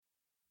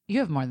You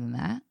have more than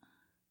that.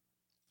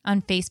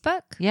 On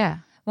Facebook? Yeah.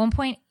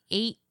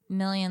 1.8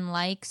 million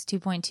likes,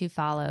 2.2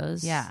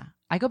 follows. Yeah.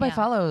 I go by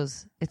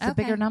follows. It's a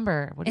bigger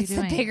number. What are you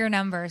doing? It's a bigger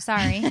number.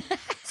 Sorry.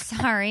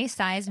 Sorry.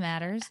 Size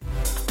matters.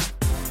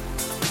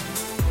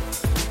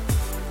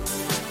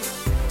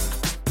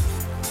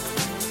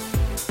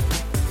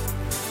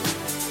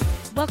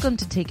 Welcome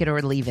to Take It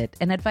or Leave It,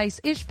 an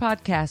advice-ish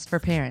podcast for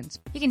parents.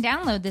 You can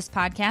download this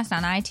podcast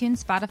on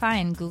iTunes, Spotify,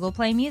 and Google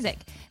Play Music.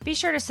 Be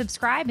sure to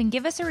subscribe and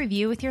give us a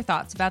review with your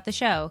thoughts about the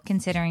show,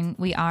 considering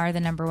we are the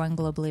 #1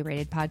 globally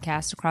rated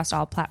podcast across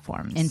all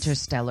platforms.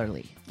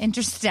 Interstellarly.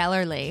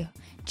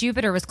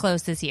 Jupiter was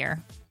close this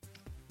year.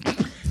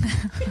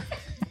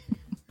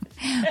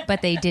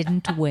 But they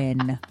didn't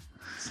win.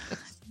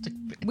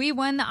 We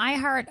won the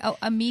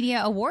iHeart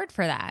Media Award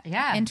for that.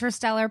 Yeah.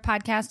 Interstellar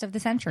Podcast of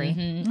the Century.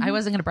 Mm-hmm. I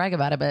wasn't going to brag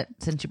about it, but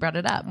since you brought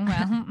it up.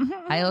 Well.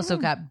 I also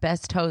got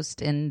Best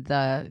Host in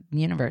the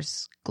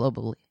universe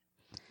globally.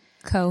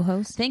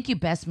 Co-host. Thank you,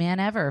 Best Man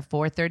Ever,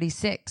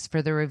 436,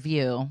 for the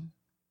review.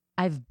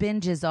 I've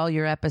binges all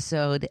your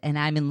episode, and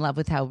I'm in love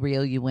with how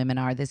real you women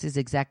are. This is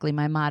exactly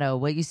my motto.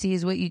 What you see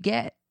is what you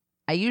get.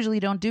 I usually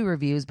don't do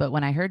reviews, but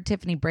when I heard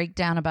Tiffany break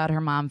down about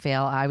her mom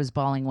fail, I was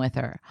bawling with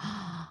her.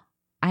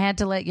 I had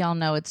to let y'all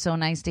know it's so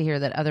nice to hear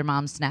that other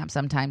moms snap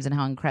sometimes and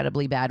how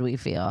incredibly bad we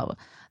feel.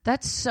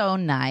 That's so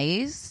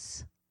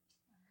nice.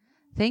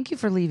 Thank you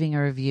for leaving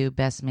a review,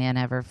 Best Man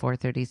Ever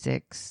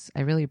 436.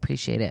 I really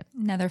appreciate it.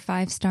 Another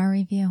 5-star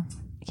review.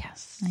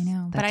 Yes. I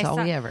know. That's all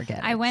we ever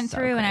get. I went It's so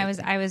through and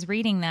crazy. I was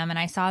reading them and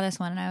I saw this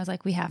one and I was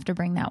like, we have to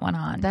bring that one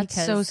on. That's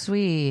so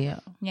sweet.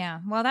 Yeah.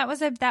 Well,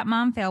 that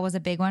mom fail was a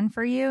big one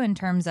for you in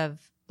terms of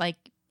like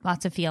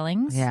lots of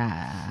feelings.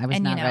 Yeah, I was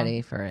not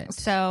ready for it.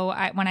 So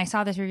when I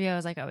saw this review, I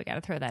was like, oh, we got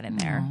to throw that in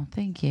there. Oh,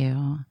 thank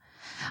you.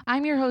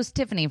 I'm your host,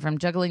 Tiffany from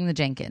Juggling the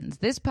Jenkins.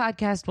 This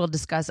podcast will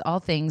discuss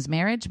all things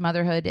marriage,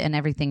 motherhood, and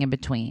everything in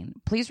between.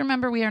 Please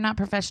remember we are not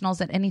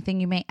professionals at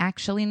anything you may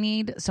actually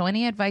need, so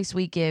any advice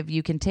we give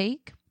you can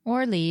take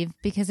or leave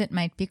because it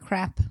might be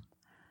crap.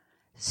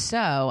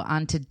 So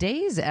on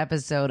today's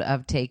episode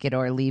of Take It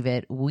or Leave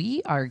It,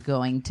 we are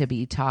going to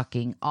be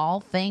talking all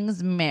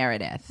things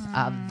Meredith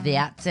of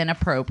That's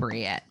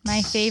Inappropriate.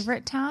 My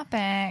favorite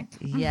topic.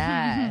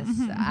 Yes.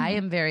 I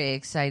am very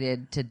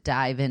excited to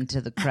dive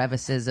into the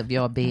crevices of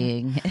your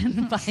being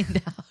and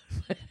find out.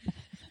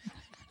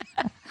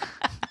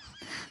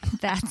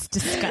 That's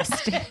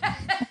disgusting.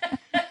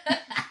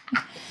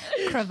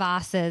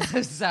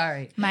 Crevasses.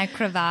 Sorry. My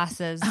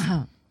crevasses.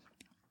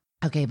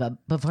 Okay,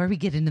 but before we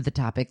get into the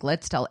topic,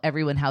 let's tell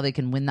everyone how they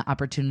can win the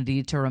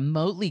opportunity to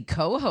remotely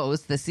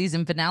co-host the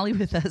season finale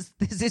with us.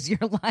 This is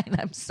your line.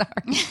 I'm sorry.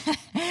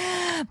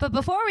 But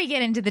before we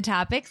get into the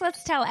topics,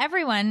 let's tell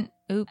everyone.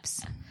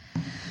 Oops.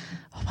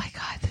 Oh my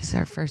God, this is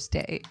our first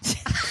date.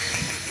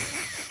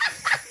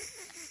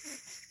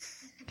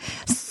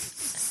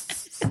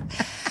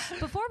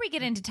 Before we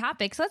get into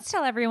topics, let's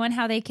tell everyone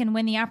how they can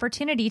win the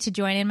opportunity to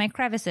join in my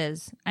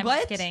crevices. I'm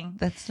just kidding.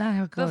 That's not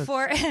how it goes.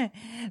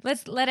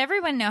 Let's let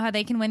everyone know how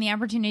they can win the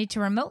opportunity to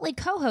remotely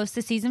co-host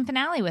the season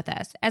finale with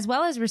us, as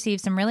well as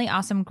receive some really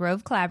awesome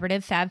Grove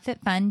Collaborative,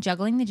 FabFitFun,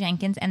 Juggling the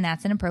Jenkins, and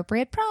That's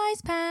Inappropriate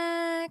prize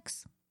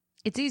packs.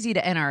 It's easy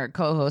to enter our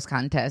co-host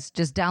contest.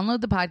 Just download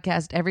the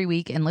podcast every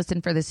week and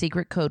listen for the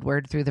secret code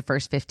word through the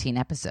first 15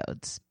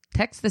 episodes.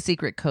 Text the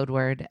secret code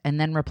word and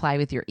then reply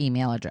with your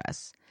email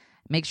address.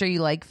 Make sure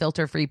you like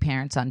Filter Free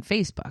Parents on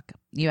Facebook.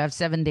 You have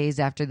 7 days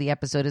after the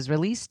episode is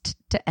released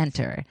to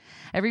enter.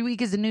 Every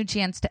week is a new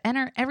chance to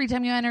enter. Every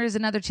time you enter is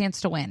another chance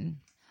to win.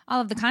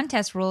 All of the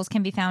contest rules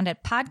can be found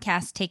at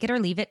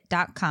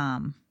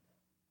podcasttakeitorleaveit.com.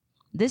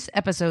 This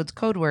episode's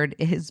code word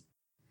is,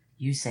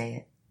 you say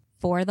it.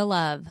 For the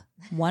love.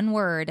 One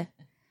word.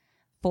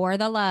 For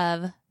the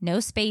love.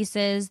 No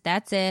spaces.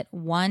 That's it.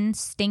 One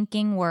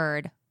stinking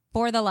word.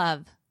 For the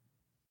love.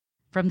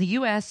 From the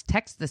U.S.,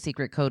 text the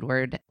secret code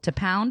word to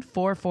pound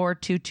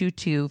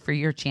 44222 for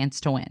your chance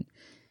to win.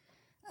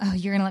 Oh,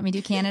 you're going to let me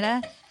do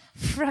Canada?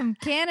 From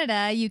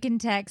Canada, you can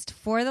text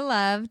For the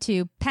Love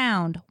to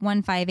pound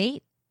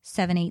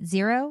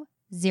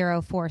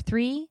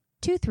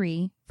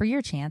 158-780-04323 for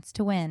your chance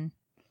to win.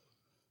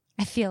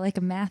 I feel like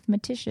a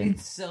mathematician.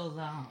 It's so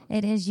long.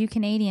 It is, you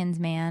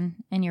Canadians, man,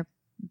 and your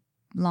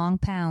long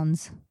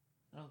pounds.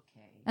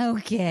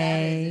 Okay.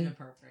 That is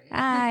inappropriate.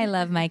 I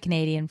love my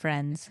Canadian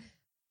friends.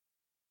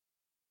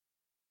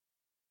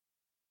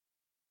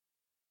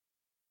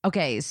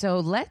 Okay,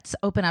 so let's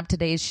open up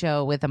today's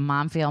show with a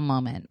mom fail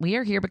moment. We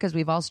are here because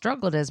we've all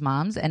struggled as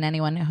moms, and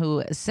anyone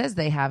who says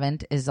they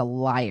haven't is a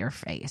liar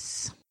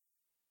face.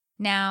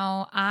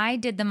 Now, I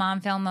did the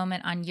mom fail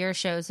moment on your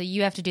show, so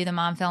you have to do the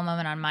mom fail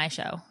moment on my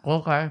show.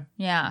 Okay.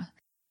 Yeah.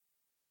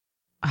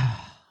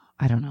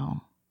 I don't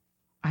know.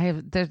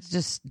 There's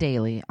just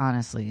daily,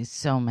 honestly,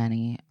 so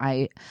many.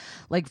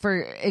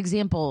 For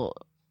example,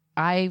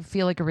 I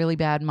feel like a really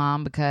bad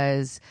mom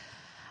because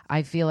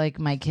I feel like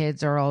my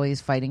kids are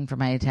always fighting for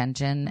my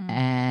attention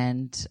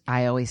and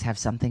I always have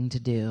something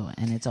to do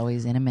and it's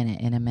always in a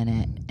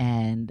minute.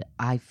 And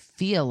I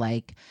feel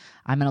like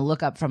I'm going to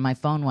look up from my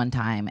phone one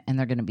time and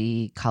they're going to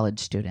be college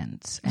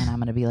students and I'm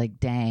going to be like,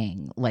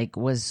 dang, like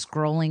was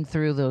scrolling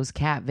through those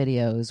cat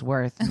videos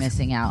worth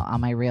missing out on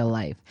my real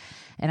life?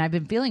 And I've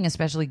been feeling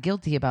especially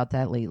guilty about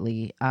that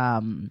lately.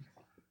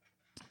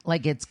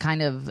 Like it's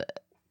kind of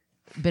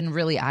been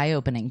really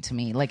eye-opening to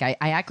me. Like I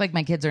act like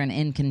my kids are an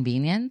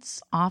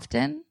inconvenience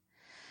often,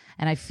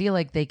 and I feel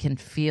like they can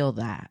feel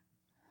that.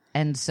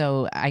 And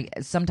so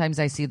sometimes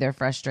I see their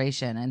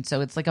frustration. And so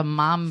it's like a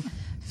mom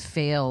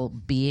fail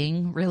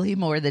being really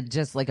more than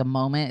just like a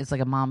moment. It's like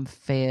a mom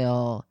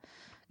fail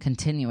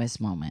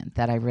continuous moment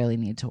that I really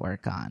need to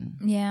work on.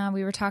 Yeah,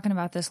 we were talking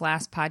about this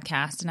last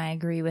podcast and I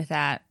agree with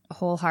that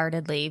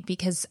wholeheartedly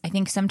because I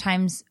think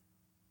sometimes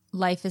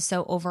life is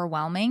so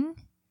overwhelming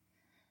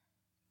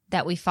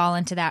that we fall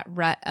into that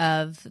rut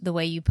of the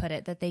way you put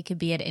it, that they could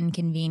be at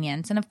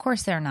inconvenience. And of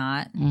course they're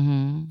not.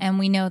 Mm-hmm. And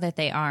we know that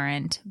they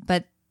aren't,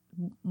 but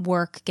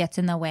work gets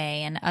in the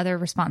way and other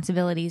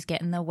responsibilities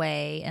get in the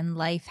way and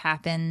life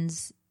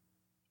happens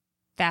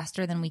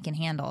faster than we can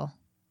handle.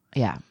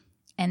 Yeah.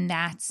 And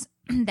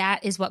that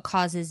is what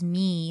causes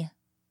me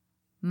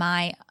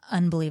my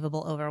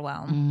unbelievable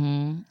overwhelm.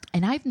 Mm-hmm.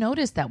 And I've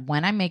noticed that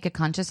when I make a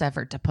conscious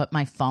effort to put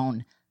my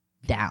phone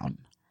down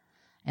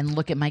and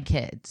look at my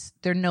kids,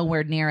 they're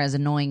nowhere near as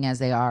annoying as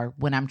they are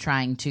when I'm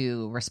trying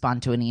to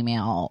respond to an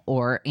email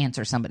or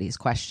answer somebody's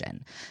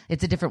question.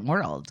 It's a different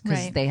world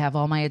because they have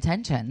all my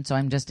attention. So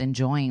I'm just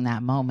enjoying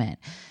that moment.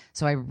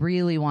 So I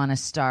really want to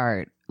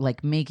start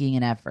like making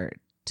an effort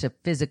to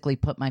physically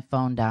put my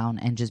phone down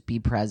and just be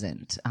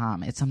present.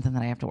 It's something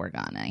that I have to work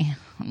on. It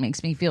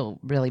makes me feel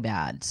really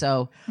bad.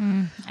 So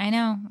I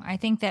know. I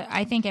think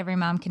every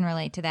mom can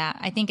relate to that.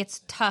 I think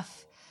it's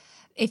tough.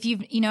 If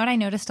you know what I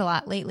noticed a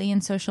lot lately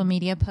in social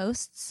media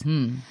posts,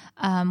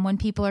 when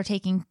people are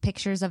taking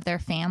pictures of their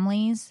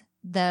families,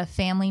 the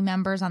family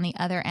members on the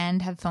other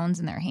end have phones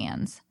in their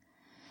hands.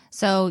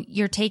 So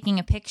you're taking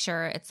a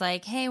picture. It's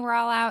like, hey, we're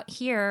all out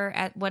here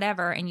at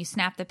whatever. And you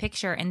snap the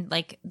picture. And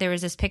like there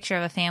was this picture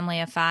of a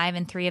family of 5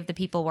 and 3 of the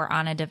people were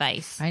on a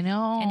device. I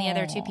know. And the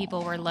other 2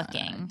 people were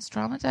looking. It's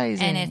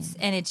traumatizing.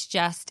 And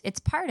it's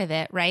part of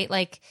it, right?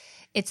 Like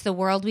it's the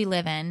world we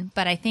live in.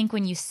 But I think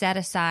when you set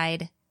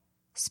aside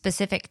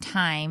specific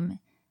time,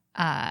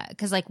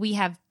 because like we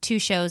have 2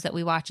 shows that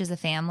we watch as a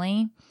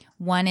family.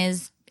 One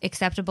is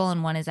acceptable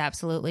and one is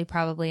absolutely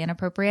probably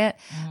inappropriate.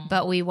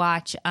 But we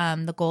watch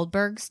the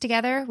Goldbergs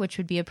together, which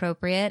would be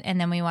appropriate, and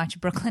then we watch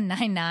Brooklyn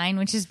Nine-Nine,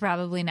 which is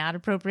probably not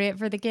appropriate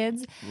for the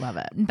kids. Love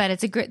it. But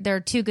there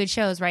are 2 good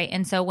shows, right?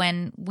 And so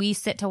when we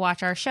sit to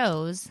watch our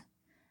shows,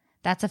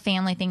 that's a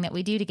family thing that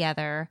we do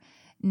together.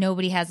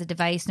 Nobody has a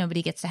device.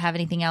 Nobody gets to have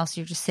anything else.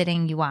 You're just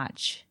sitting, you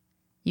watch.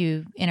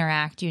 You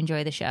interact, you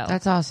enjoy the show.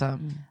 That's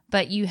awesome.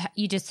 But you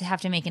just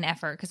have to make an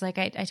effort because like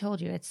I told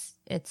you, it's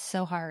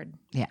so hard.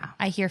 Yeah.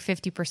 I hear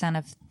 50%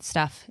 of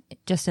stuff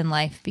just in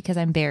life because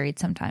I'm buried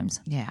sometimes.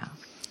 Yeah.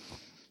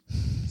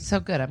 So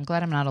good. I'm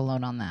glad I'm not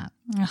alone on that.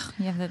 Ugh,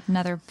 you have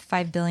another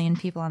 5 billion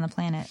people on the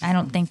planet. I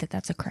don't think that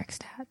that's a correct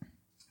stat.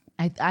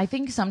 I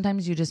think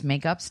sometimes you just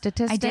make up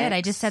statistics. I did.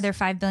 I just said there are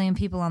 5 billion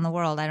people on the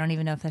world. I don't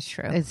even know if that's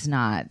true. It's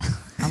not.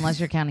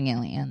 Unless you're counting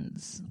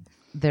aliens.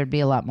 There'd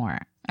be a lot more.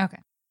 Okay.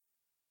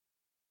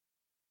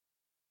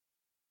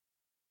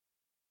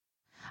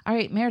 All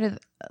right, Meredith,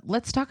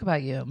 let's talk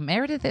about you.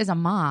 Meredith is a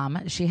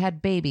mom. She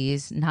had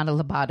babies, not a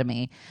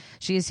lobotomy.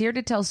 She is here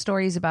to tell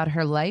stories about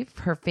her life,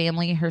 her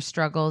family, her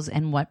struggles,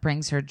 and what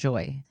brings her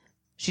joy.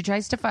 She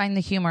tries to find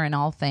the humor in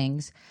all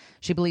things.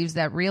 She believes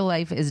that real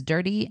life is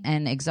dirty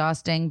and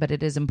exhausting, but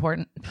it is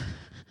important.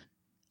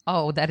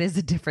 Oh, that is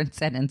a different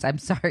sentence. I'm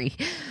sorry.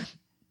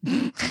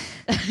 I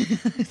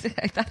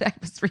thought I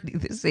was reading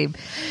the same.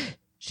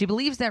 She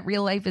believes that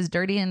real life is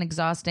dirty and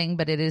exhausting,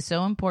 but it is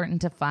so important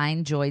to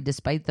find joy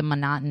despite the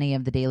monotony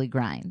of the daily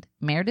grind.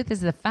 Meredith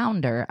is the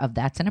founder of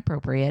That's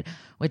Inappropriate,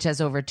 which has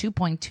over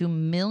 2.2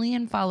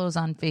 million follows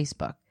on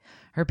Facebook.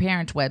 Her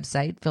parent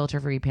website, Filter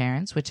Free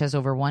Parents, which has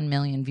over 1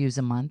 million views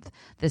a month.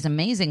 This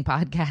amazing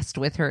podcast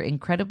with her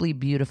incredibly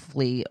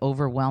beautifully,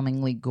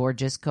 overwhelmingly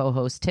gorgeous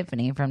co-host,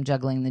 Tiffany from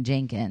Juggling the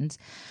Jenkins,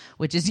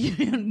 which is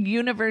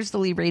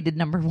universally rated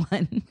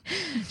 #1.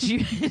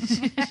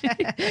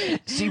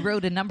 She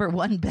wrote a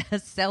 #1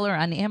 bestseller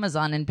on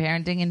Amazon in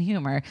parenting and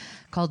humor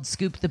called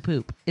Scoop the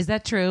Poop. Is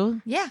that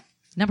true? Yeah.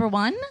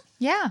 #1?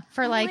 Yeah.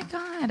 For Oh like, my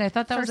God, I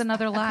thought that was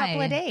another lie. a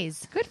couple of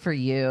days. Good for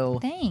you.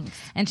 Thanks.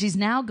 And she's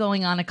now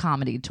going on a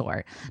comedy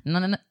tour.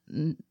 None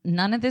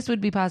of this would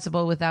be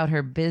possible without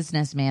her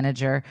business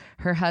manager,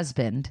 her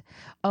husband.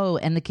 Oh,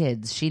 and the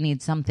kids. She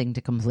needs something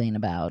to complain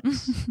about.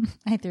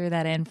 I threw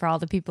that in for all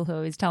the people who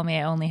always tell me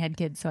I only had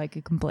kids so I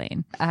could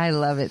complain. I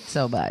love it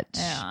so much.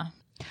 Yeah.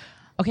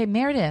 Okay,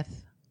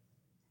 Meredith,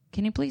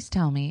 can you please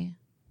tell me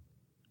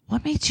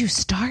what made you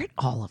start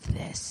all of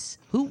this?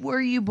 Who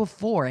were you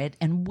before it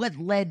and what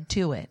led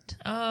to it?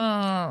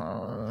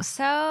 Oh,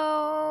 so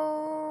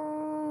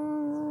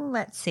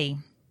let's see.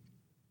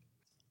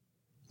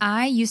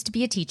 I used to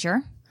be a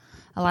teacher.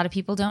 A lot of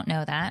people don't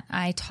know that.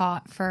 I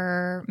taught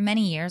for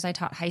many years. I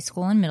taught high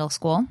school and middle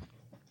school.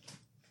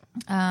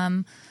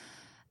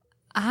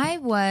 I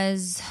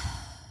was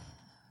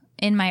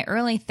in my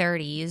early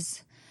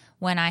 30s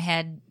when I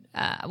had,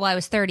 I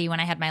was 30 when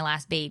I had my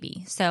last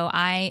baby. So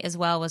I as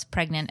well was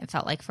pregnant. It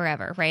felt like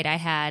forever, right? I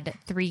had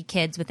 3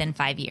 kids within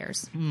 5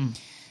 years.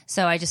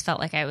 So I just felt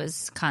like I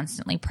was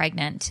constantly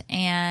pregnant.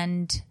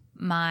 And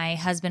my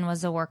husband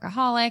was a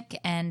workaholic,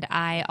 and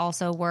I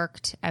also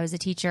worked. I was a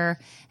teacher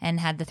and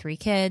had the 3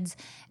 kids,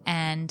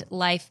 and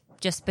life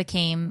just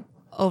became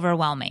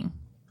overwhelming.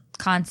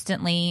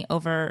 Constantly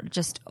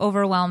just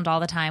overwhelmed all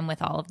the time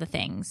with all of the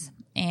things.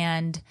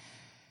 And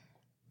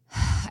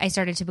I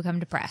started to become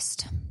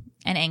depressed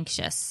and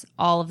anxious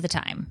all of the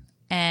time.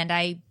 And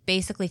I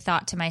basically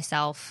thought to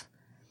myself,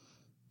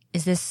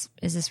 is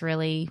this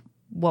really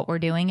what we're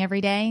doing every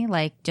day?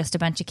 Like just a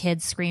bunch of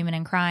kids screaming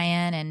and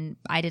crying, and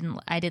I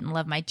didn't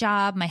love my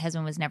job. My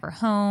husband was never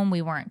home.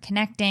 We weren't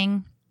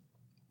connecting.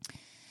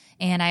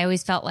 And I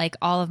always felt like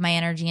all of my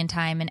energy and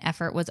time and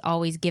effort was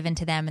always given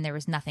to them, and there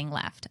was nothing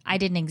left. I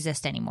didn't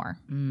exist anymore.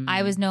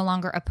 I was no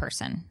longer a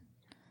person.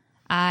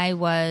 I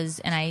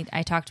was, and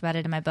I talked about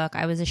it in my book,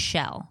 I was a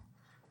shell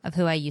of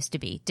who I used to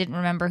be. Didn't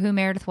remember who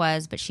Meredith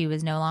was, but she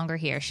was no longer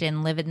here. She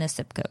didn't live in this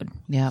zip code.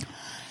 Yeah.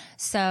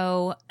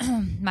 So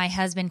my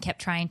husband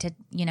kept trying to,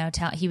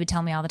 he would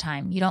tell me all the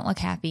time, you don't look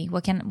happy.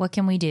 What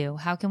can we do?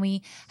 How can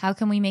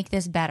we make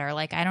this better?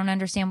 Like, I don't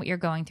understand what you're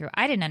going through.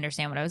 I didn't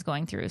understand what I was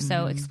going through.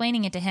 So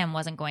explaining it to him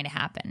wasn't going to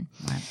happen.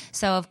 Right.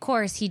 So of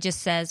course he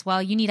just says,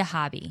 well, you need a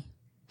hobby.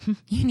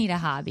 You need a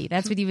hobby.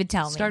 That's what he would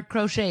tell me. Start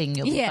crocheting.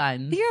 You'll be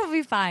fine. You'll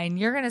be fine.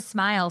 You're going to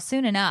smile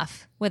soon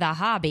enough with a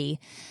hobby.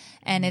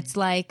 And it's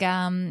like,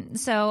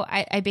 so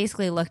I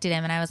basically looked at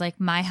him and I was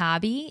like, my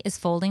hobby is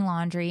folding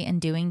laundry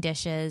and doing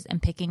dishes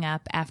and picking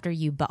up after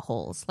you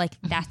buttholes. Like,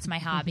 that's my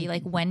hobby.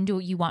 Like, when do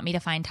you want me to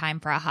find time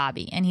for a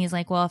hobby? And he's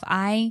like, well, if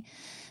I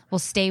will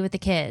stay with the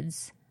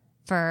kids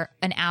for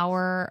an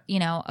hour,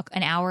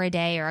 an hour a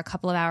day or a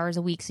couple of hours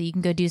a week so you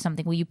can go do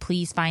something, will you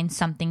please find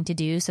something to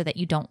do so that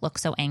you don't look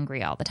so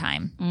angry all the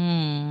time?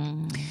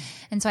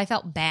 And so I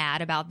felt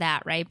bad about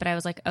that, right? But I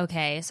was like,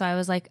 okay. So I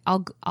was like,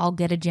 I'll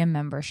get a gym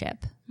membership,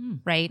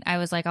 right? I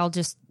was like,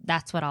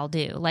 that's what I'll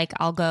do. Like,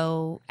 I'll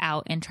go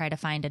out and try to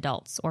find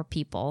adults or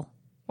people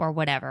or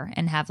whatever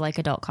and have like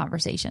adult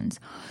conversations.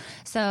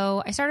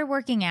 So I started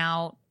working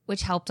out,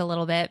 which helped a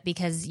little bit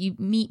because you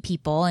meet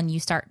people and you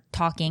start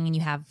talking and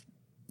you have,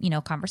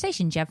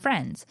 conversations, you have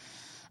friends.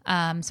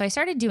 So I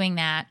started doing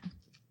that.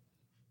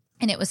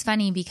 And it was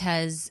funny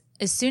because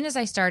as soon as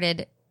I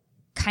started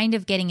kind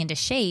of getting into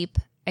shape,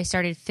 I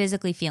started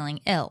physically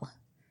feeling ill.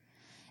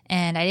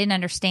 And I didn't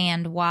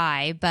understand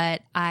why,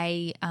 but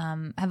I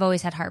have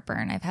always had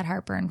heartburn. I've had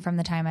heartburn from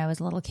the time I was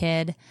a little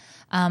kid.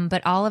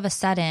 But all of a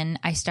sudden,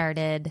 I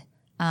started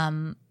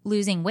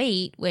losing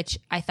weight, which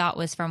I thought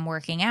was from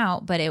working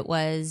out, but it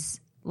was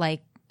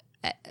like,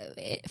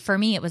 for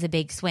me, it was a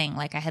big swing.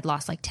 Like, I had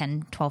lost like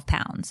 10, 12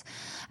 pounds.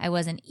 I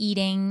wasn't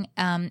eating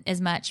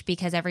as much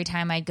because every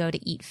time I'd go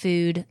to eat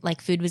food, like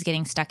food was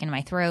getting stuck in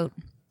my throat.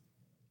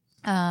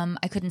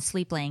 I couldn't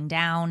sleep laying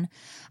down.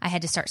 I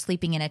had to start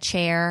sleeping in a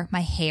chair.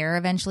 My hair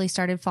eventually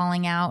started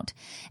falling out,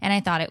 and I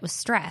thought it was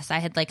stress. I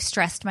had like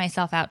stressed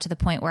myself out to the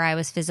point where I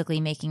was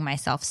physically making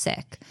myself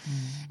sick.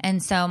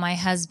 And so my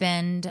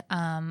husband,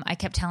 I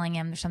kept telling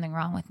him there's something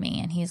wrong with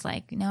me, and he's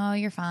like, no,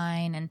 you're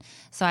fine. And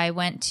so I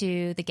went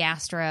to the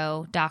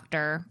gastro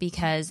doctor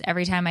because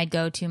every time I'd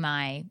go to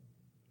my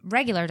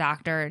regular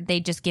doctor, they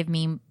just give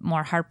me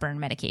more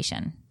heartburn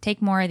medication.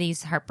 Take more of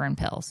these heartburn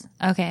pills.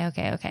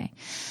 Okay.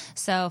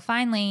 So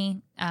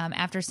finally,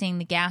 after seeing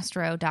the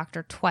gastro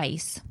doctor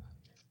twice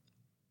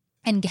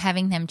and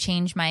having them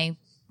change my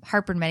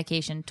heartburn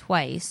medication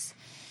twice,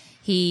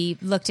 he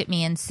looked at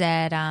me and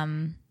said,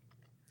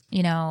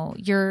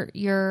 you're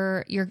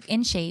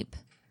in shape.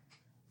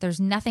 There's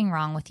nothing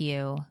wrong with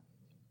you.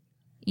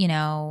 You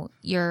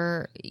got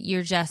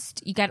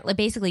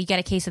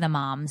a case of the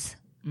moms.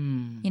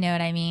 You know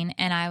what I mean?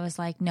 And I was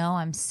like, no,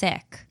 I'm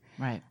sick.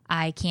 Right.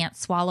 I can't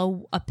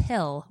swallow a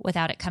pill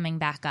without it coming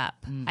back up.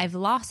 I've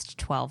lost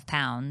 12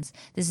 pounds.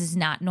 This is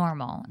not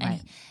normal.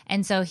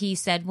 And so he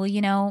said,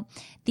 well,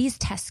 these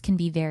tests can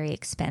be very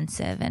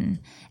expensive, and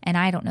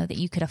I don't know that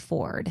you could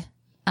afford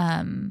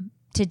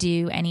to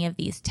do any of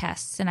these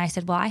tests. And I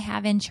said, well, I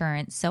have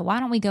insurance, so why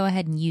don't we go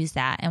ahead and use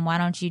that? And why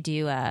don't you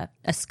do a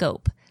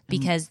scope?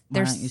 Because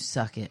why don't you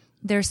suck it?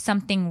 There's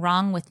something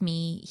wrong with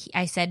me.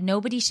 I said,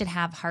 nobody should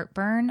have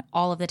heartburn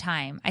all of the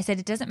time. I said,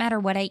 it doesn't matter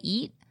what I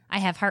eat. I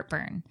have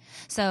heartburn.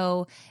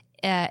 So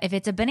if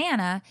it's a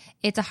banana,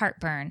 it's a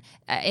heartburn.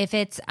 If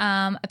it's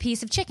a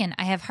piece of chicken,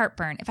 I have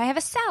heartburn. If I have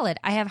a salad,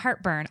 I have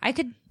heartburn. I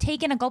could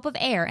take in a gulp of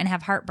air and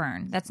have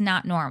heartburn. That's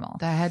not normal.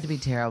 That had to be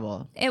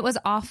terrible. It was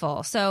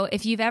awful. So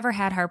if you've ever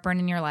had heartburn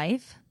in your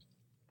life,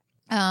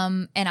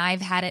 and I've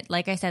had it,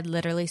 like I said,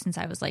 literally since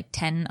I was like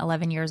 10,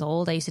 11 years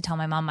old. I used to tell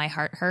my mom my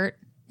heart hurt.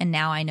 And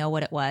now I know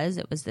what it was.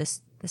 It was this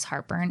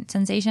heartburn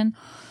sensation.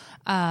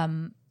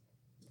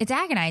 it's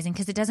agonizing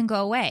because it doesn't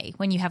go away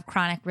when you have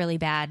chronic, really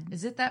bad.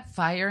 Is it that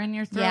fire in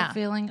your throat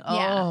feeling?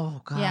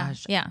 Oh,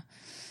 gosh. Yeah.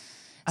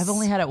 I've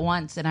only had it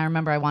once, and I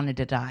remember I wanted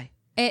to die.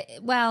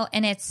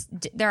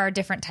 There are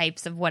different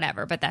types of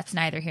whatever, but that's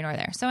neither here nor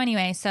there. So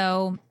anyway,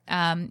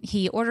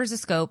 he orders a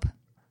scope.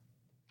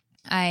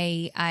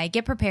 I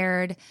get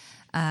prepared.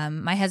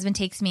 My husband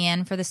takes me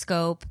in for the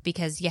scope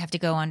because you have to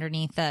go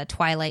underneath the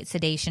twilight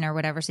sedation or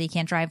whatever, so you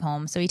can't drive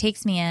home. So he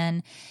takes me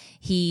in,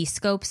 he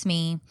scopes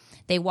me.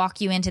 They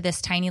walk you into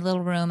this tiny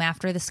little room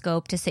after the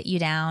scope to sit you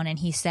down, and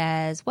he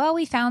says, well,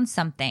 we found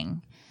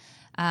something.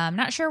 I'm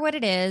not sure what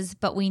it is,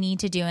 but we need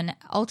to do an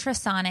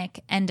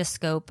ultrasonic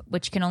endoscope,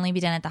 which can only be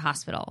done at the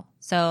hospital.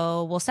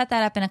 So we'll set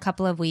that up in a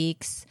couple of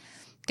weeks.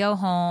 Go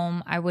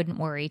home. I wouldn't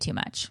worry too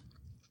much.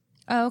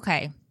 Oh,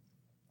 okay.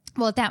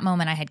 Well, at that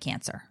moment, I had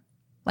cancer.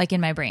 Like in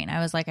my brain, I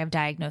was like, I've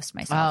diagnosed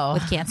myself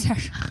with cancer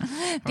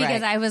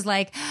because I was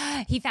like,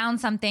 he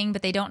found something,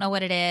 but they don't know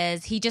what it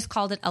is. He just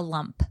called it a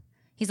lump.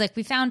 He's like,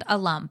 we found a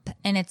lump.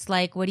 And it's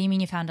like, what do you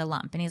mean you found a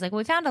lump? And he's like, well,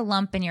 we found a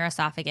lump in your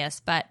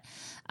esophagus, but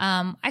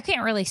I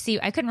couldn't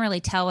really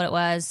tell what it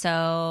was.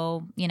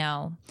 So,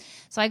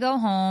 so I go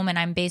home and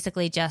I'm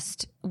basically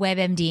just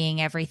WebMDing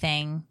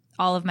everything,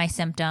 all of my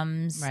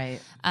symptoms, right?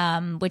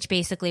 Which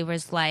basically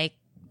was like,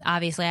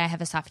 obviously I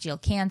have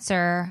esophageal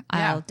cancer.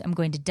 Yeah. I'm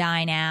going to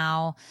die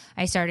now.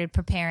 I started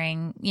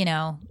preparing,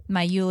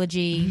 my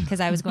eulogy because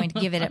I was going to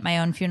give it at my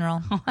own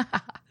funeral.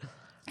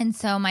 And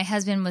so my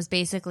husband was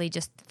basically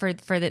just for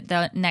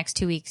the next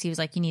 2 weeks, he was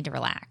like, you need to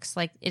relax.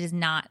 Like, it is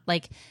not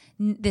like,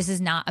 this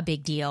is not a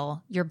big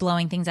deal. You're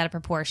blowing things out of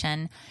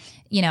proportion.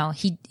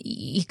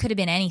 He could have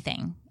been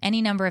anything,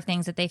 any number of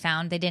things that they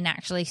found. They didn't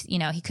actually,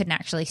 he couldn't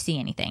actually see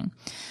anything.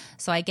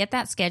 So I get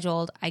that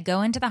scheduled. I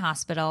go into the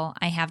hospital.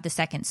 I have the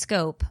second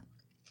scope.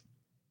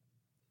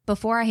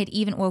 Before I had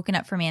even woken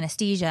up from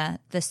anesthesia,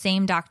 the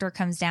same doctor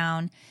comes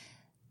down,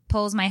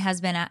 pulls my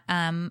husband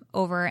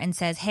over and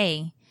says,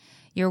 hey,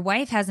 your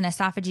wife has an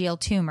esophageal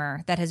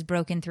tumor that has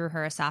broken through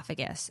her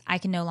esophagus. I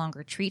can no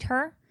longer treat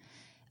her.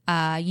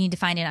 You need to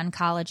find an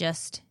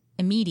oncologist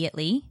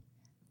immediately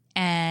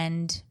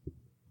and,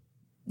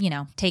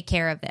 take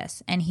care of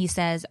this. And he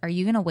says, are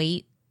you going to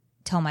wait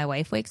till my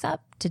wife wakes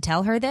up to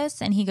tell her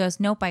this? And he goes,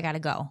 nope, I got to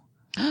go.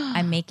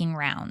 I'm making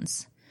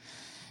rounds.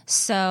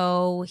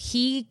 So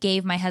he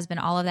gave my husband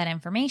all of that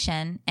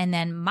information. And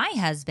then my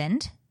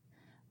husband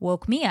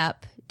woke me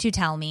up to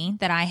tell me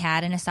that I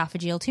had an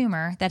esophageal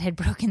tumor that had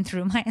broken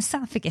through my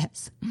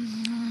esophagus,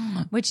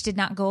 which did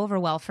not go over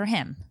well for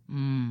him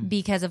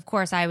because, of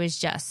course, I was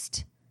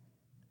just,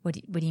 what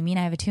do you mean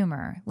I have a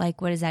tumor? Like,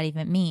 what does that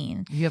even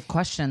mean? You have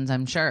questions,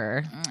 I'm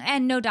sure.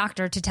 And no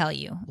doctor to tell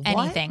you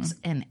anything. What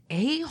an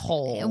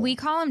a-hole. We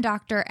call him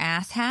Dr.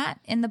 Asshat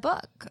in the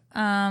book.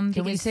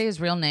 Can we say his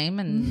real name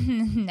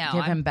and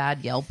give him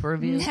bad Yelp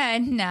reviews?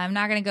 No, I'm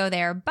not going to go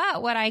there.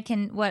 But what I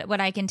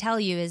can tell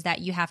you is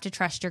that you have to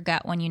trust your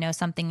gut when you know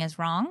something is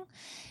wrong.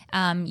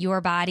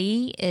 Your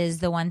body is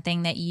the one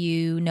thing that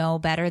you know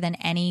better than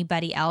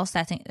anybody else.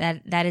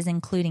 That is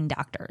including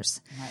doctors.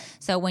 Right.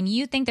 So when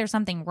you think there's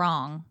something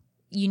wrong,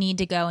 you need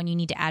to go and you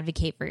need to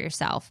advocate for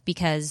yourself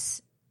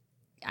because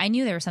I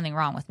knew there was something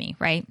wrong with me.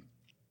 Right.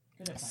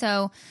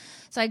 So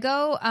I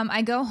go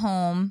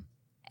home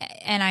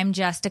and I'm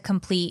just a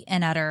complete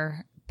and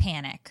utter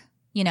panic.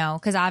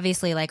 Because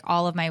obviously, like,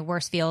 all of my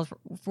worst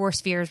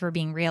fears were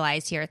being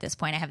realized here at this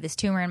point. I have this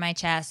tumor in my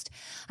chest.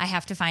 I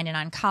have to find an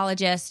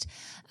oncologist.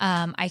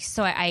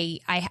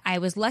 I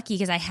was lucky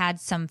because I had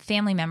some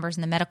family members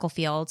in the medical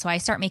field. So I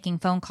start making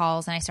phone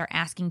calls and I start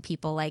asking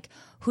people, like,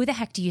 who the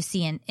heck do you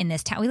see in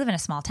this town? We live in a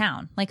small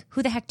town. Like,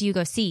 who the heck do you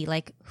go see?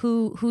 Like,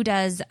 who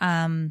does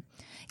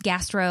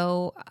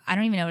gastro, I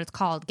don't even know what it's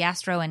called,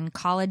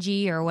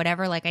 gastroenterology or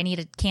whatever. Like, I need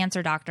a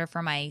cancer doctor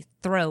for my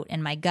throat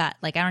and my gut.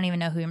 Like, I don't even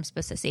know who I'm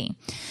supposed to see.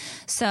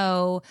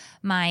 So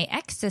my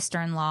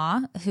ex-sister-in-law,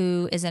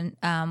 who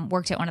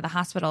worked at one of the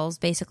hospitals,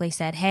 basically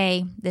said,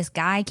 hey, this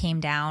guy came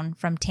down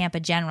from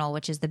Tampa General,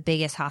 which is the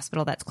biggest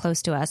hospital that's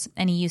close to us.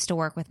 And he used to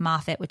work with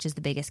Moffitt, which is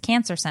the biggest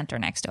cancer center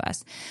next to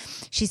us.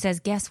 She says,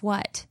 guess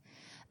what?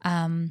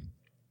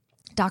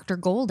 Dr.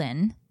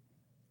 Golden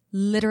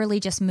literally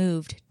just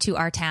moved to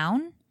our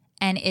town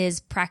and is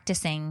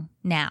practicing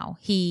now.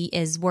 He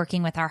is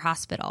working with our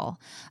hospital.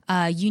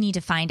 You need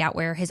to find out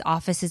where his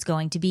office is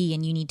going to be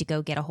and you need to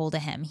go get a hold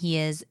of him. He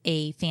is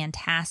a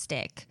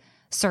fantastic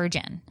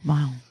surgeon.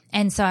 Wow.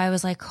 And so I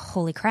was like,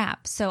 holy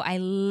crap. So I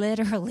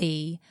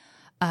literally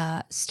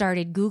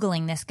started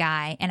Googling this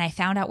guy and I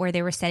found out where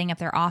they were setting up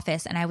their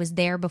office and I was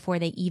there before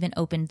they even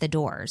opened the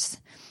doors.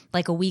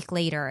 Like a week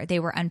later, they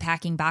were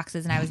unpacking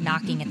boxes and I was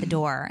knocking at the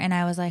door and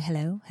I was like,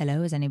 hello,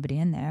 is anybody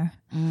in there?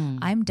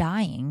 I'm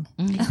dying.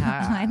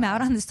 Yeah. I'm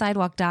out on the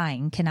sidewalk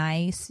dying. Can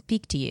I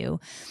speak to you?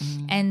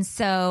 And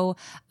so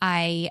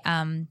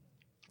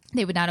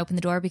they would not open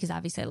the door because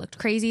obviously I looked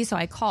crazy. So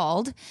I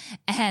called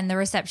and the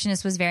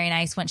receptionist was very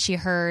nice once she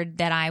heard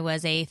that I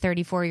was a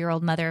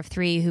 34-year-old mother of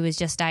 3 who was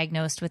just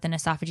diagnosed with an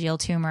esophageal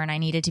tumor and I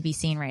needed to be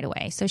seen right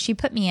away. So she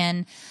put me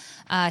in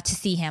to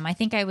see him. I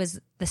think I was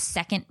the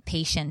second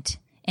patient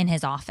in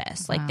his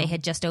office. Like they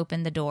had just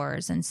opened the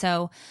doors. And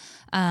so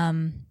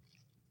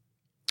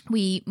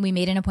we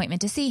made an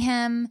appointment to see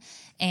him,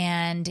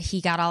 and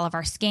he got all of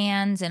our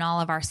scans and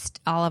all of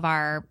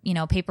our, you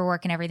know,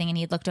 paperwork and everything. And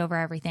he had looked over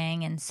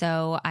everything. And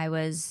so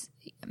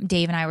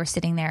Dave and I were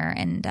sitting there,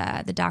 and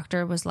the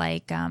doctor was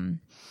like,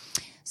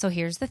 so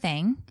here's the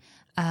thing.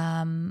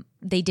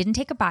 They didn't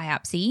take a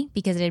biopsy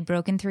because it had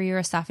broken through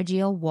your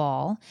esophageal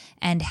wall.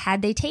 And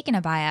had they taken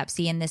a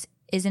biopsy and this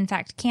is in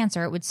fact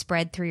cancer, it would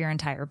spread through your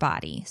entire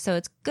body. So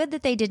it's good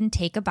that they didn't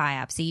take a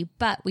biopsy,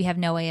 but we have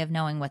no way of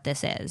knowing what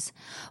this is.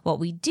 What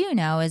we do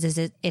know is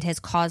it has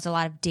caused a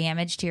lot of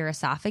damage to your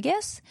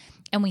esophagus,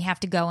 and we have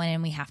to go in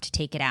and we have to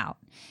take it out.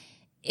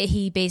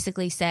 He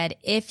basically said,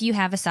 if you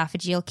have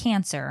esophageal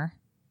cancer,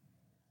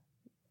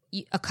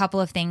 a couple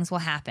of things will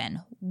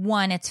happen.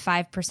 One, it's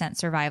 5%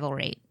 survival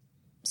rate.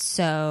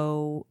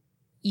 So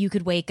you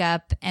could wake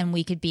up and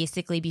we could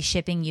basically be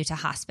shipping you to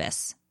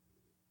hospice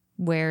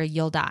where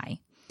you'll die.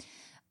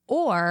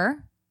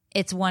 Or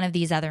it's one of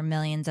these other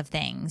millions of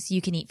things.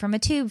 You can eat from a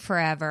tube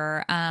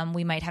forever.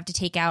 We might have to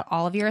take out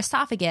all of your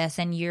esophagus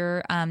and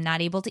you're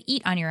not able to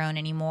eat on your own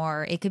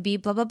anymore. It could be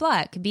blah, blah,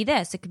 blah. It could be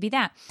this. It could be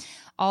that.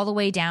 All the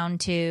way down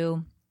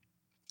to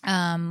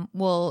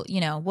we'll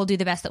do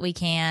the best that we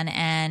can,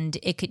 and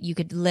you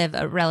could live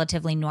a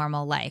relatively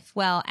normal life.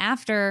 Well,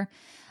 after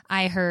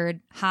I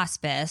heard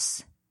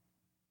hospice,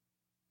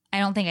 I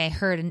don't think I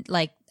heard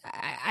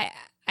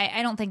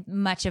I don't think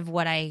much of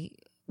what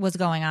was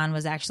going on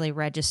was actually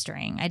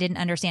registering. I didn't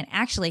understand.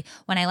 Actually,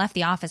 when I left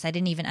the office, I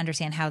didn't even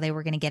understand how they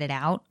were going to get it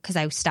out because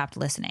I stopped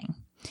listening.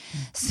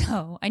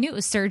 So I knew it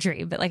was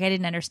surgery, but I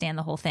didn't understand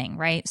the whole thing,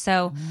 right?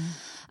 So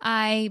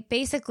I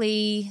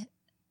basically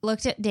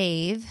looked at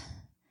Dave,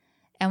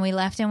 and we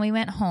left and we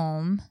went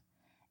home.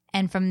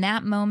 And from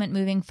that moment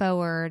moving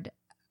forward,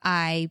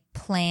 I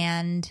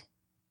planned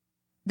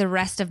the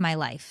rest of my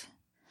life.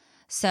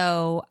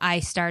 So I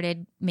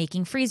started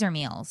making freezer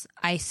meals.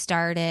 I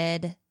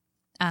started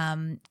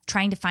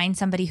trying to find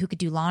somebody who could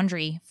do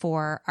laundry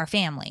for our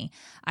family.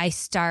 I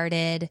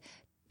started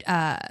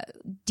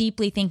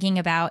deeply thinking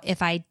about,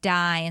 if I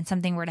die and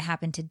something were to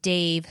happen to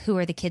Dave, who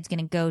are the kids going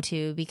to go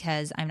to,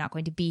 because I'm not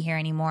going to be here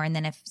anymore. And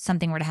then if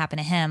something were to happen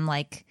to him,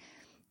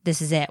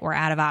 this is it. We're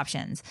out of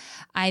options.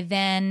 I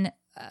then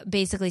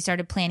basically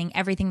started planning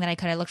everything that I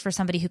could. I looked for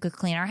somebody who could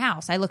clean our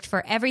house. I looked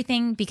for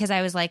everything because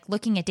I was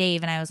looking at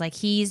Dave, and I was like,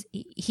 he's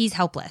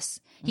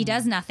helpless. He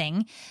does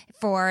nothing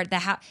for the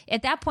house.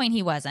 At that point,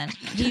 he wasn't.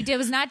 He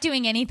was not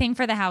doing anything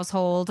for the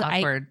household.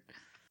 Awkward.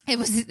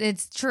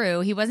 It's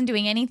true. He wasn't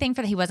doing anything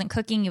he wasn't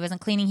cooking. He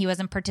wasn't cleaning. He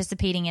wasn't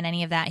participating in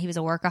any of that. He was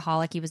a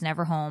workaholic. He was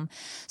never home.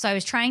 So I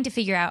was trying to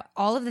figure out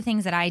all of the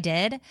things that I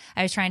did.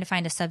 I was trying to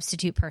find a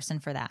substitute person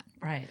for that.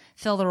 Right.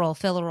 Fill the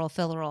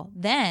role.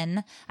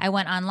 Then I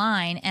went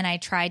online and I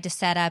tried to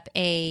set up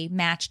a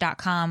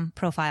Match.com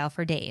profile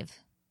for Dave.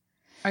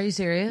 Are you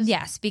serious?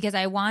 Yes, because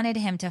I wanted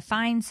him to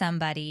find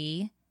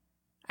somebody.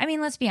 I mean,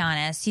 let's be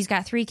honest. He's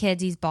got 3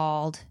 kids. He's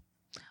bald.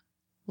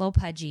 Low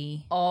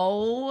pudgy.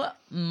 Oh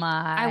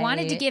my. I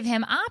wanted to give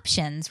him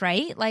options,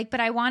 right?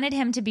 But I wanted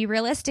him to be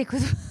realistic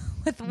with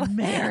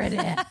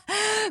Meredith.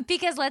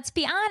 Because let's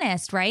be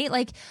honest, right?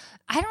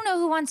 I don't know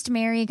who wants to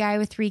marry a guy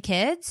with 3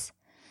 kids.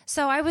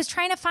 So I was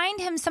trying to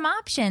find him some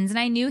options, and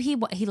I knew he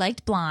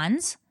liked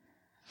blondes.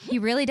 He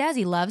really does.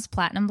 He loves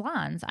platinum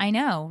blondes. I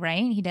know,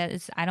 right? He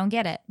does. I don't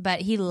get it,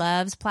 but he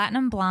loves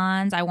platinum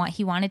blondes.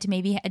 He wanted to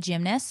maybe a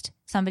gymnast,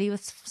 somebody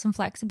with some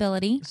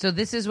flexibility. So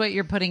this is what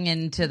you're putting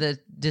into the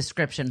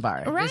description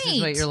bar. Right. This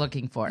is what you're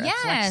looking for. Yes.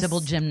 A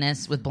flexible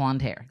gymnast with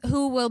blonde hair.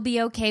 Who will be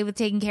okay with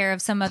taking care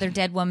of some other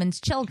dead woman's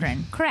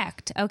children.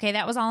 Correct. Okay.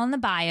 That was all in the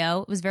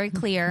bio. It was very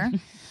clear.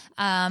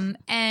 And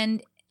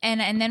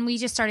then we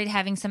just started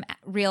having some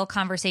real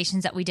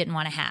conversations that we didn't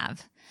want to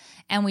have.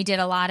 And we did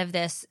a lot of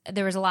this.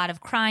 There was a lot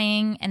of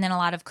crying, and then a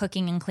lot of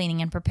cooking and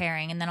cleaning and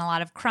preparing, and then a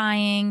lot of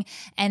crying,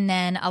 and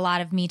then a lot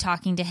of me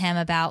talking to him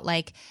about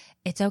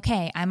it's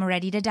okay. I'm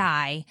ready to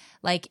die.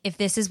 If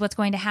this is what's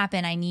going to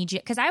happen, I need you.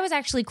 Because I was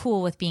actually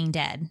cool with being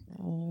dead.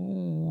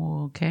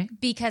 Oh, okay.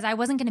 Because I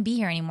wasn't going to be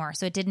here anymore,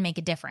 so it didn't make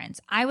a difference.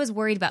 I was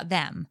worried about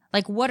them.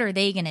 What are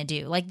they going to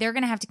do? They're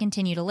going to have to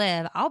continue to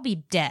live. I'll be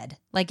dead.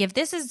 If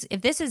this is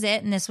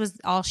it, and this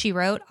was all she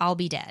wrote, I'll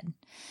be dead.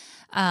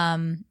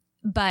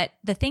 But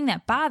the thing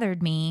that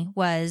bothered me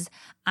was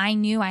I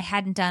knew I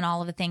hadn't done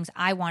all of the things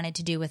I wanted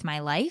to do with my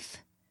life.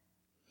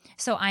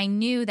 So I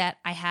knew that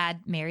I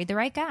had married the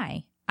right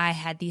guy. I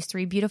had these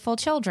 3 beautiful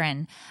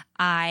children.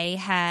 I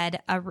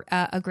had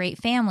a great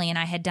family, and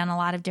I had done a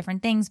lot of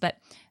different things. But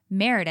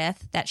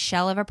Meredith, that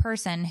shell of a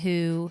person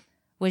who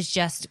was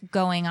just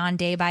going on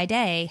day by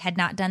day, had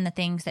not done the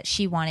things that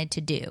she wanted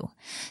to do.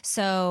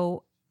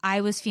 So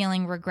I was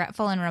feeling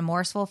regretful and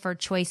remorseful for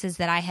choices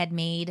that I had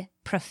made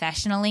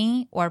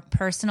professionally or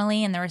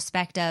personally in the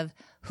respect of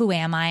who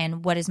am I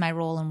and what is my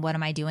role and what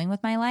am I doing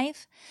with my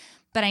life.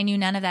 But I knew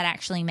none of that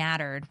actually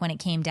mattered when it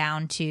came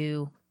down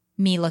to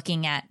me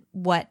looking at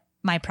what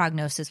my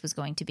prognosis was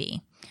going to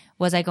be.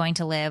 Was I going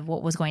to live?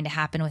 What was going to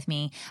happen with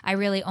me? I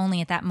really only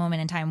at that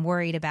moment in time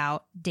worried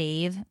about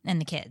Dave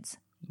and the kids.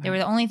 They were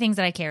the only things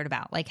that I cared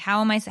about. Like,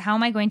 how am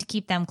I going to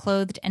keep them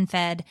clothed and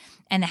fed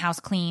and the house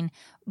clean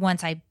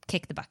once I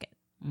kick the bucket?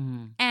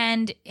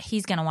 And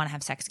he's going to want to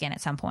have sex again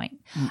at some point.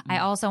 I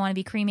also want to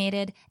be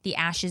cremated. The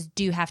ashes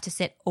do have to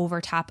sit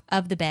over top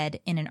of the bed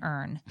in an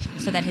urn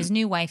so that his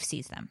new wife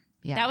sees them.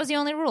 Yeah. That was the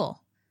only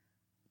rule.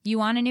 You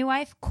want a new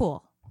wife?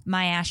 Cool.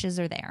 My ashes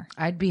are there.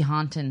 I'd be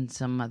haunting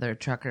some other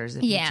truckers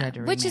if you tried to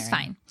remarry. Which is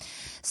fine.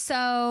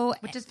 So,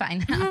 which is fine.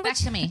 Back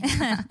to me.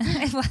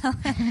 Well,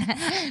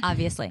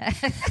 obviously.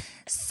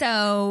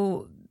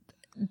 So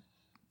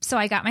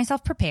I got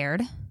myself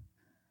prepared.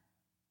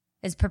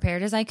 As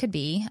prepared as I could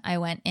be. I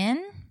went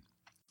in.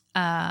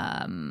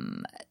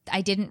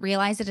 I didn't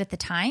realize it at the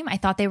time. I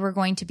thought they were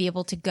going to be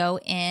able to go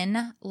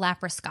in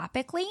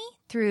laparoscopically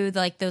through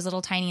like those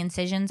little tiny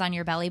incisions on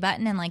your belly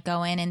button and like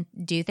go in and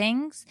do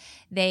things.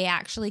 They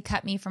actually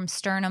cut me from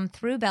sternum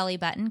through belly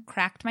button,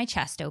 cracked my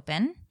chest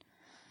open.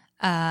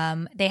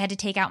 They had to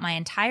take out my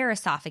entire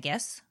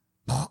esophagus.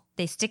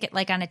 They stick it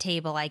like on a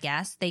table, I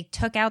guess. They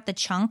took out the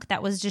chunk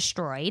that was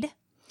destroyed.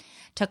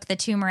 Took the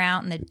tumor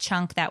out and the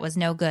chunk that was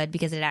no good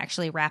because it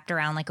actually wrapped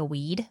around like a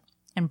weed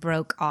and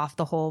broke off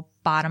the whole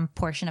bottom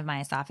portion of my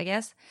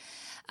esophagus.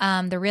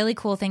 The really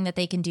cool thing that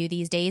they can do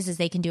these days is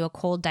they can do a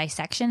cold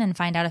dissection and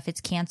find out if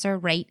it's cancer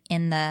right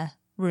in the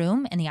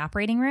room, in the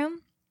operating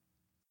room.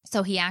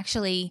 So he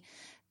actually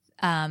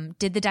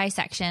did the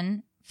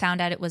dissection, found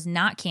out it was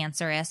not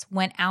cancerous,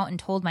 went out and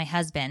told my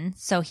husband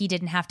so he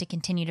didn't have to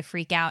continue to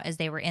freak out as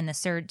they were in the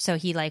surge. So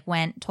he like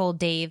went, told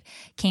Dave,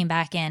 came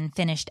back in,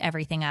 finished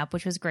everything up,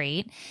 which was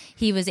great.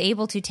 He was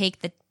able to take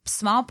the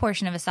small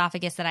portion of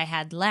esophagus that I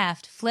had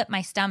left, flip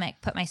my stomach,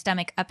 put my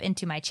stomach up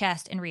into my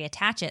chest and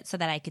reattach it so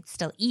that I could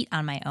still eat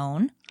on my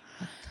own,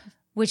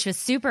 which was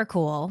super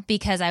cool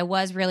because I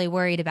was really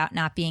worried about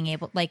not being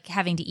able, like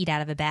having to eat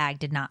out of a bag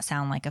did not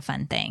sound like a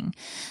fun thing.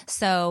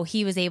 So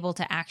he was able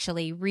to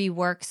actually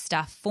rework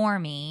stuff for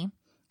me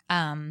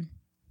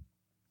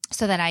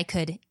so that I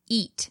could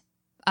eat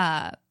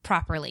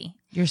properly.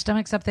 Your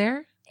stomach's up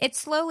there? It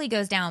slowly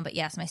goes down, but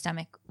yes, my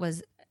stomach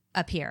was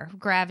up here.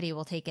 Gravity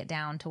will take it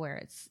down to where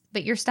it's,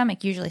 but your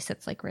stomach usually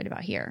sits like right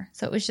about here.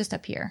 So it was just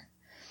up here.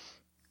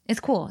 It's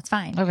cool. It's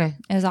fine. Okay.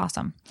 It was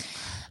awesome.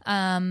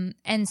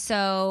 And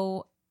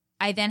so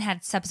I then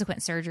had subsequent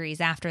surgeries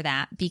after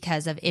that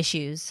because of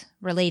issues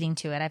relating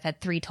to it. I've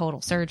had 3 total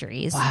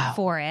surgeries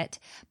for it,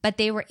 but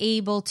they were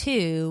able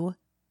to,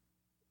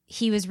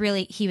 he was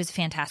a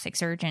fantastic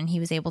surgeon. He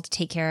was able to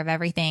take care of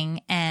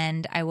everything.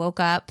 And I woke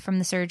up from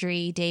the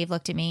surgery. Dave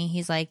looked at me.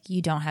 He's like,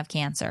 you don't have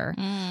cancer.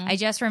 I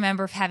just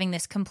remember having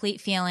this complete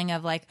feeling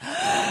of like,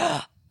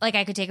 like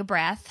I could take a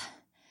breath.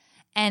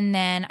 And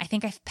then I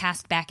think I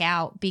passed back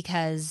out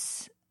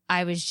because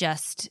you're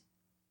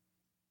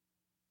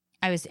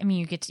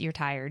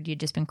tired. You'd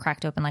just been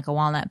cracked open like a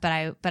walnut. But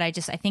I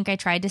think I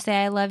tried to say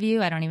I love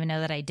you. I don't even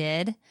know that I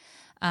did.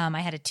 I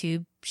had a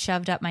tube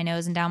shoved up my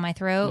nose and down my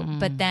throat.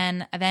 But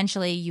then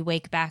eventually you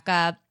wake back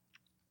up.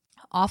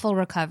 Awful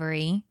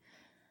recovery.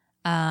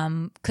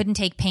 Couldn't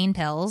take pain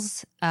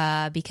pills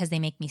because they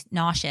make me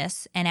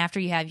nauseous. And after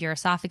you have your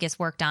esophagus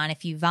worked on,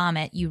 if you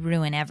vomit, you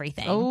ruin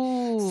everything.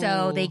 Oh.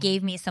 So they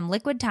gave me some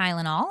liquid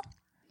Tylenol.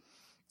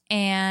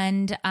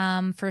 And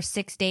for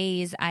 6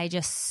 days, I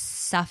just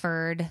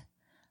suffered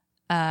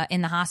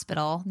in the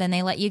hospital. Then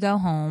they let you go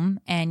home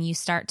and you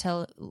start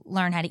to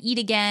learn how to eat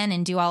again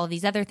and do all of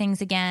these other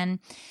things again.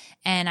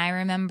 And I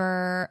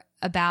remember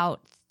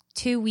about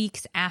 2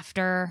 weeks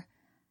after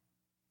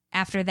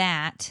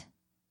that,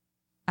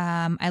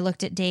 I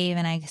looked at Dave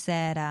and I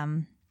said,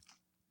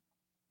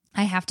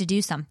 I have to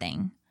do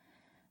something.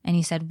 And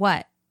he said,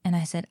 what? And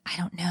I said, I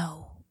don't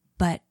know,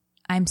 but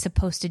I'm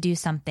supposed to do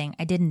something.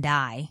 I didn't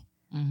die.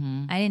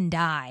 I didn't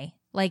die.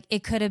 Like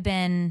it could have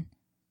been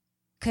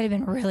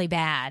really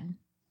bad.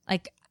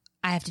 Like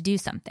I have to do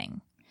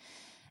something.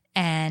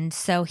 And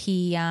so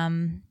he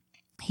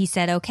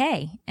said,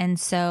 okay. And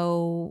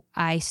so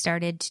I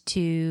started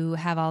to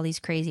have all these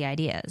crazy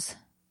ideas.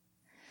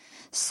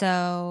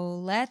 So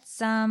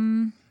let's,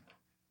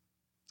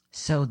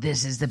 So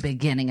this is the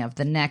beginning of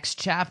the next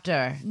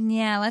chapter.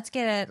 Yeah, let's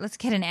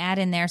get an ad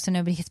in there so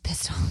nobody gets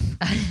pissed off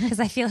because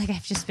I feel like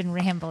I've just been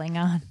rambling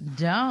on.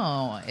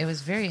 No, it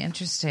was very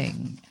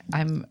interesting.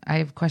 I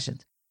have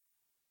questions.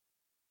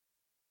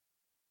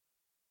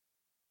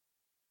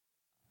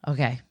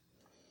 Okay.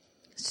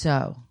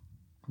 So,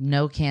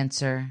 no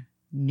cancer,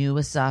 new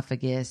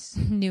esophagus,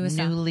 new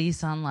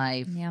lease on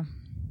life. Yeah.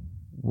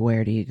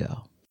 Where do you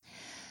go?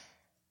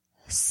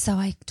 So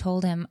I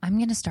told him, I'm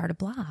going to start a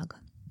blog.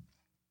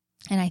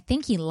 And I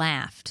think he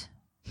laughed,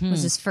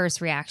 was his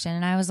first reaction.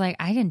 And I was like,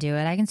 I can do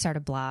it. I can start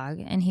a blog.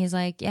 And he's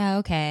like, yeah,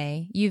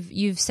 okay.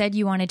 You've said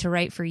you wanted to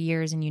write for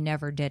years and you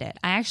never did it.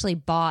 I actually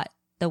bought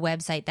the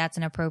website That's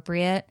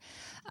Inappropriate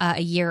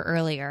a year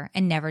earlier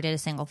and never did a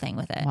single thing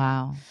with it.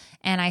 Wow.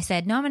 And I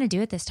said, no, I'm going to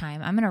do it this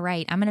time. I'm going to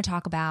write. I'm going to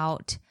talk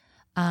about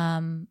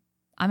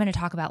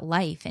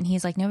life. And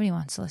he's like, nobody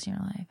wants to listen to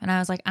your life. And I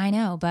was like, I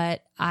know,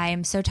 but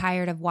I'm so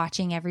tired of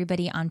watching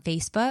everybody on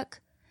Facebook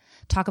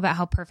talk about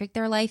how perfect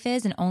their life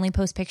is and only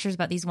post pictures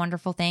about these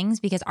wonderful things,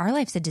 because our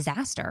life's a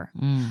disaster.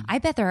 I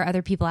bet there are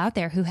other people out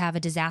there who have a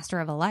disaster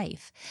of a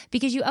life,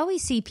 because you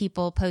always see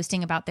people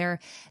posting about their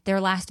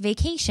last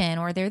vacation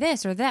or their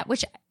this or that,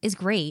 which is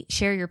great.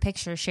 Share your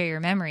pictures, share your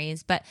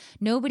memories. But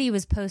nobody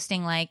was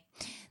posting like,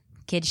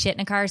 kid shit in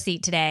a car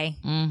seat today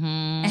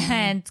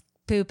and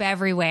poop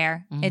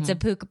everywhere. It's a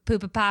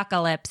poop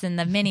apocalypse in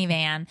the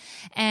minivan.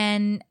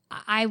 And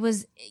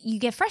you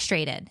get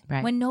frustrated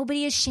when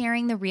nobody is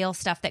sharing the real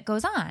stuff that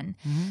goes on.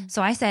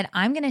 So I said,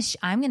 I'm going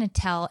to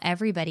tell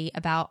everybody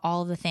about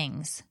all the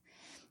things.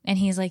 And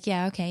he's like,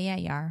 yeah, okay. Yeah,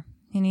 you are.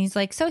 And he's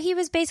like, so he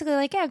was basically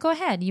like, yeah, go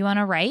ahead. You want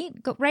to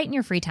write? Go write in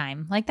your free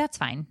time. Like, that's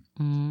fine.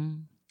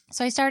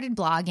 So I started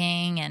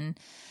blogging and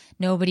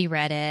nobody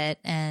read it.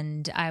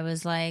 And I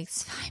was like,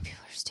 it's fine. People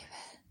are stupid.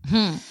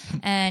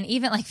 And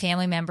even like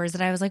family members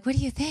that I was like, what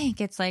do you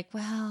think? It's like,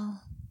 well,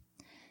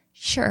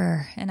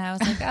 sure. And I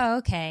was like, oh,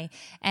 okay.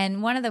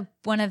 And one of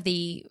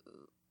the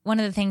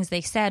things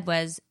they said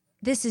was,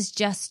 this is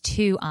just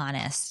too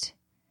honest.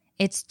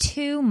 It's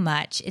too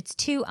much. It's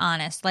too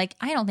honest. Like,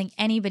 I don't think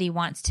anybody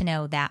wants to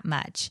know that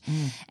much.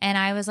 And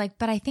I was like,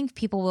 but I think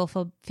people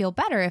will feel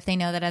better if they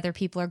know that other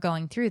people are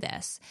going through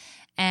this.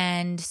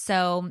 And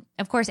so,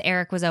 of course,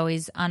 Eric was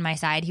always on my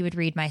side. He would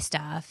read my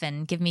stuff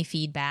and give me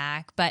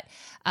feedback. But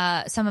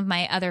some of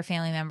my other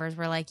family members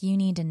were like, you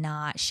need to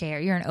not share.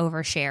 You're an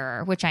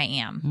oversharer, which I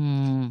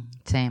am.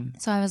 Same.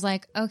 So I was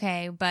like,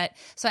 okay.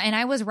 And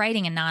I was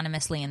writing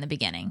anonymously in the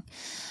beginning.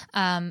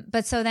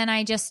 But so then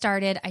I just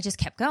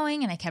kept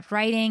going and I kept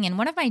writing. And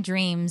one of my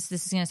dreams,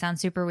 this is going to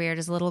sound super weird,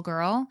 as a little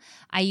girl,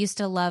 I used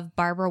to love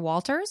Barbara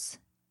Walters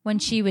when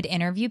she would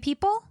interview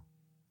people.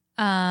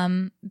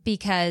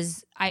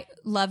 Because I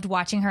loved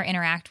watching her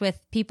interact with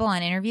people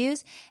on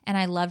interviews, and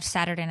I loved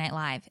Saturday Night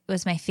Live. It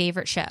was my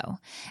favorite show.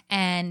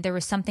 And there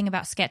was something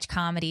about sketch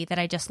comedy that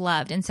I just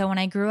loved. And so when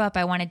I grew up,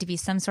 I wanted to be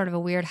some sort of a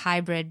weird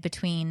hybrid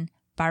between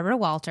Barbara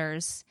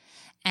Walters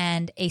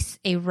and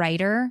a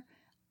writer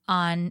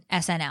on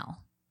SNL.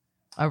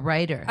 A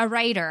writer.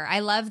 I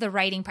love the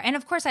writing part. And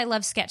of course I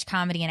love sketch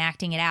comedy and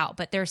acting it out,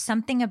 but there's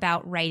something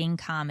about writing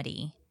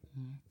comedy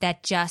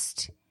that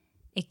just,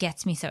 it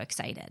gets me so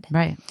excited.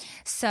 Right.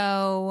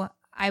 So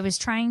I was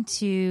trying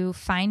to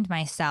find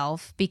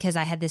myself because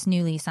I had this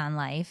new lease on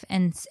life.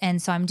 And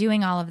so I'm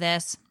doing all of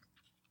this.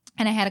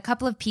 And I had a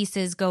couple of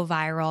pieces go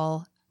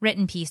viral,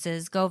 written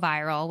pieces go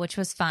viral, which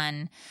was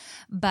fun.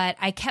 But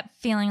I kept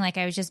feeling like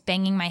I was just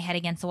banging my head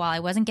against the wall. I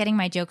wasn't getting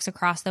my jokes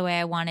across the way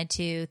I wanted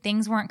to.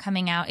 Things weren't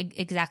coming out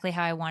exactly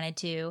how I wanted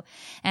to.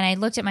 And I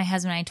looked at my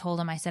husband and I told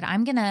him, I said,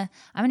 I'm gonna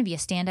be a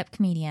stand-up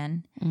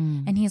comedian.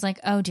 And he's like,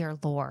 oh dear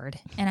Lord.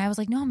 And I was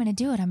like, no, I'm gonna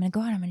do it. I'm gonna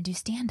go out. I'm gonna do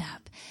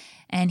stand-up.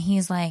 And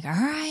he's like, all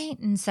right.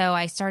 And so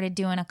I started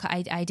doing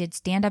I did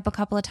stand up a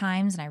couple of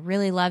times and I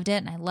really loved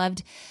it. And I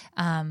loved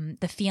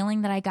the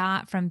feeling that I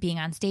got from being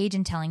on stage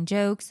and telling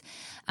jokes.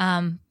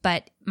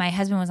 But my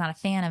husband was not a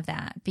fan of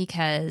that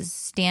because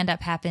stand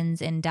up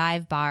happens in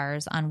dive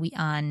bars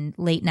on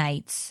late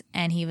nights.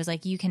 And he was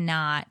like, you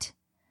cannot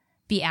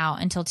be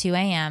out until 2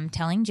 a.m.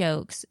 telling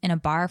jokes in a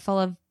bar full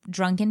of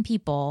drunken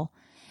people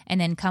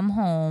and then come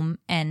home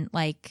and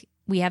like,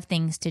 we have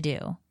things to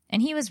do.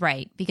 And he was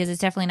right, because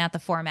it's definitely not the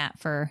format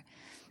for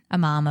a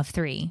mom of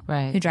 3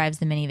 who drives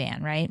the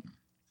minivan, right?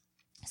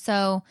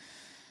 So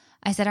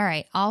I said, all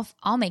right,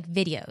 I'll make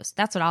videos.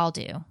 That's what I'll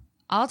do.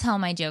 I'll tell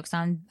my jokes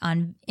in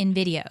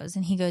videos.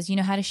 And he goes, you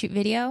know how to shoot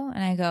video?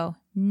 And I go,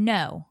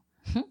 no,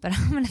 but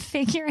I'm going to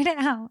figure it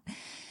out.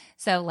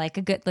 So like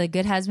the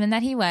good husband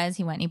that he was,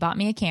 he went and he bought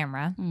me a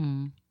camera.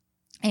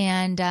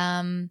 And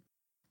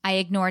I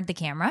ignored the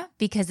camera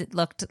because it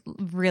looked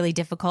really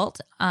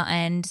difficult.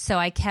 And so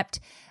I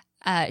kept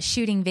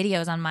shooting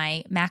videos on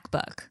my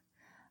MacBook.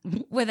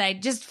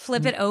 I'd just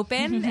flip it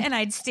open and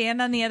I'd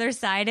stand on the other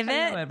side of it.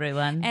 Hello,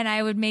 everyone. And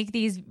I would make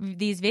these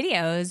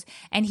videos,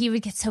 and he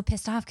would get so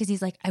pissed off because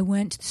he's like, I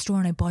went to the store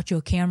and I bought you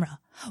a camera.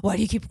 Why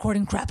do you keep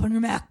recording crap on your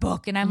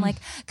MacBook? And I'm like,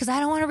 because I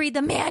don't want to read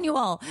the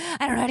manual.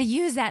 I don't know how to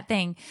use that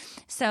thing.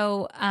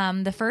 So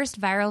the first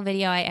viral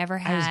video I ever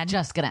had, I was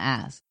just going to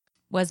ask,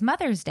 was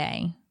Mother's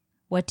Day.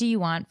 What do you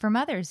want for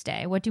Mother's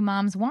Day? What do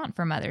moms want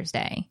for Mother's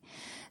Day?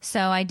 So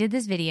I did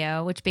this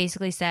video, which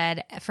basically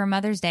said, for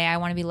Mother's Day, I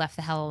want to be left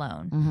the hell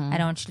alone. I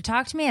don't want you to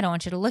talk to me. I don't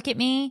want you to look at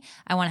me.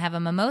 I want to have a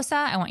mimosa.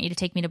 I want you to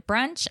take me to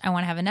brunch. I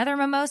want to have another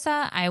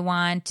mimosa. I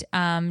want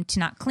to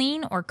not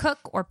clean or cook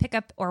or pick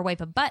up or wipe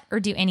a butt or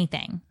do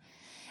anything.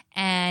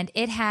 And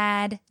it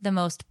had the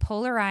most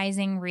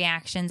polarizing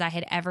reactions I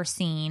had ever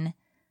seen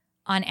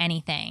on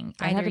anything.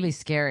 It had to be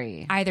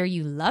scary. Either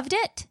you loved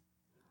it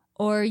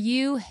or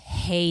you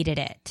hated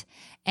it.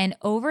 And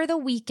over the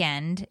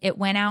weekend, it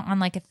went out on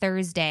like a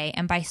Thursday,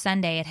 and by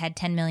Sunday, it had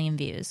 10 million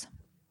views.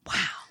 Wow.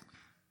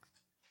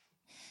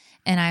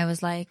 And I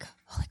was like,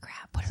 holy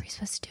crap, what are we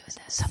supposed to do with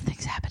this?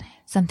 Something's happening.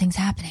 Something's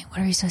happening.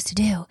 What are we supposed to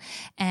do?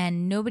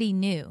 And nobody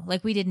knew.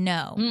 Like, we didn't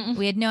know.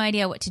 We had no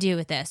idea what to do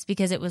with this,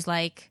 because it was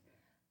like,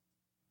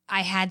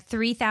 I had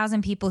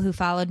 3,000 people who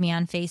followed me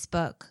on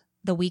Facebook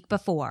the week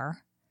before.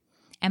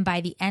 And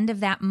by the end of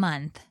that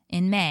month,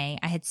 in May,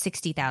 I had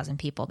 60,000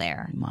 people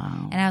there.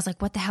 Wow. And I was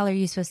like, what the hell are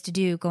you supposed to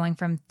do going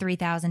from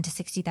 3,000 to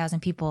 60,000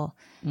 people?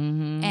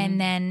 Mm-hmm.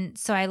 And then,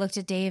 so I looked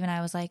at Dave and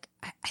I was like,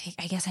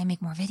 I guess I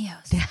make more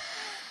videos. Yeah.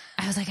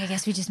 I was like, I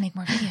guess we just make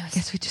more videos. I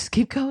guess we just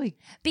keep going.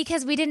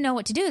 Because we didn't know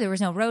what to do. There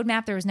was no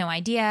roadmap. There was no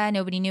idea.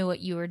 Nobody knew what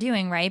you were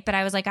doing, right? But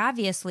I was like,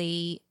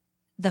 obviously,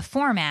 the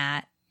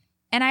format.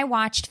 And I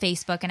watched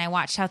Facebook and I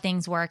watched how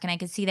things work. And I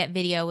could see that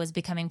video was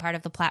becoming part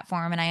of the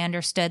platform. And I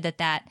understood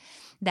that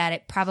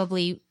it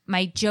probably,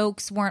 my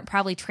jokes weren't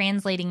probably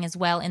translating as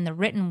well in the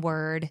written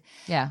word.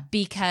 Yeah.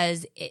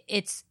 Because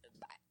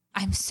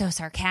I'm so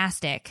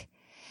sarcastic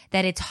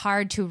that it's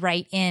hard to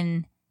write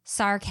in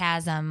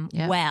sarcasm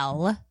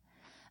well.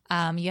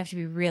 You have to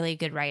be a really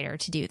good writer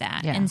to do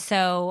that. Yeah. And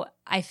so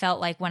I felt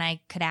like when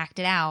I could act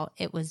it out,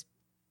 it was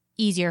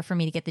easier for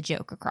me to get the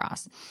joke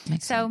across.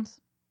 Makes sense.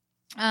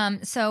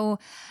 So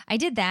I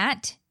did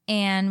that.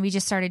 And we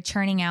just started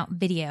churning out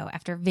video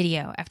after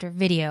video after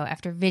video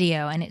after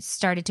video. And it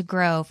started to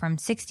grow from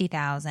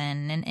 60,000.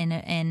 And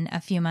in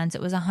a few months,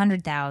 it was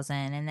 100,000.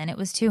 And then it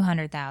was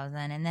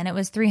 200,000. And then it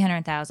was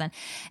 300,000.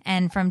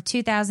 And from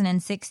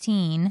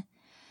 2016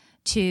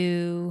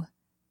 to,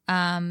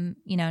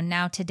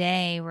 now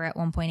today we're at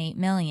 1.8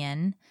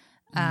 million.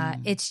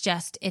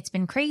 It's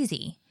been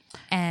crazy.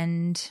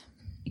 And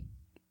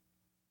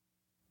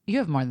you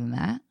have more than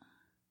that.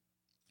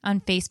 On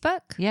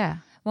Facebook? Yeah.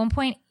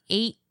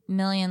 1.8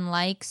 million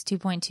likes,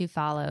 2.2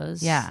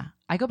 follows. Yeah.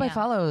 I go by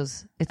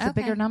follows. It's the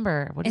bigger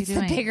number. What are you doing?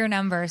 It's the bigger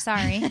number.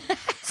 Sorry.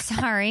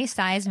 Sorry.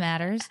 Size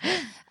matters.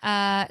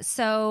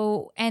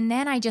 And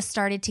then I just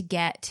started to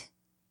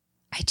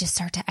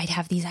I'd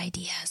have these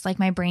ideas. Like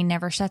my brain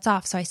never shuts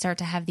off. So I start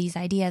to have these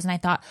ideas. And I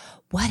thought,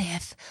 what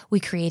if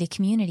we create a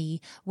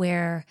community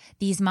where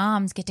these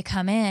moms get to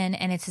come in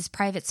and it's this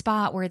private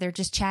spot where they're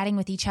just chatting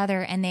with each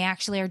other and they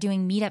actually are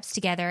doing meetups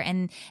together.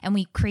 And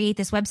we create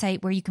this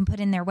website where you can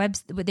put in their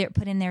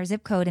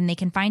zip code and they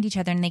can find each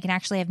other and they can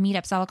actually have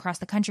meetups all across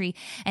the country.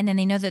 And then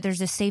they know that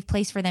there's a safe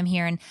place for them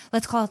here. And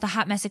let's call it the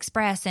Hot Mess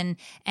Express and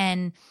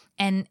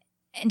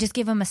just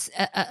give them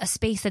a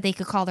space that they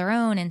could call their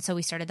own. And so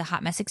we started the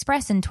Hot Mess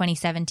Express in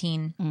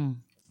 2017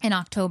 in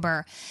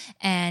October.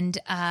 And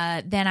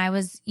then I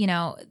was,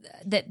 and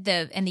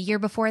the year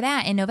before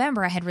that in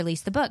November, I had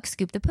released the book,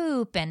 Scoop the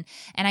Poop. And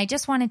I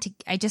just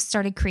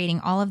started creating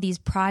all of these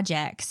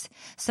projects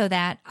so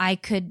that I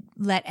could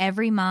let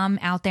every mom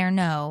out there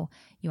know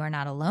you are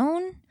not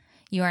alone.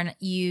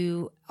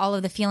 All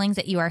of the feelings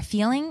that you are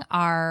feeling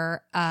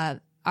are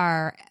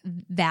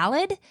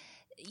valid.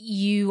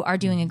 You are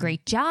doing a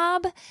great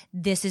job.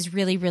 This is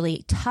really,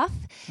 really tough.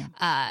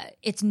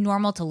 It's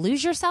normal to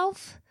lose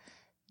yourself.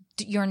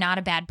 You're not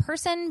a bad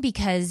person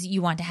because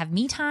you want to have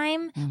me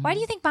time. Mm-hmm. Why do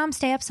you think moms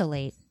stay up so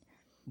late?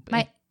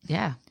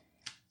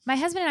 My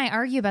husband and I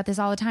argue about this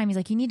all the time. He's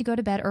like, you need to go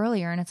to bed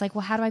earlier. And it's like,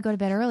 well, how do I go to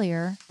bed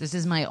earlier? This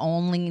is my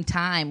only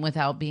time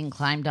without being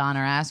climbed on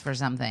or asked for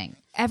something.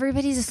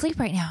 Everybody's asleep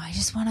right now. I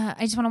just want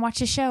to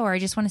watch a show, or I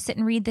just want to sit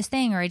and read this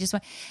thing, or I just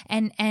want,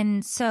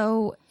 and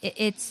so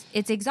it's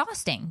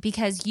exhausting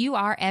because you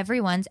are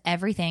everyone's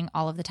everything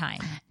all of the time.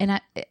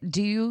 And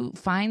do you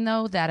find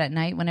though that at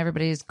night when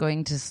everybody's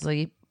going to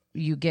sleep,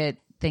 you get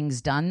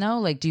things done though?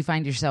 Like, do you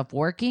find yourself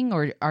working,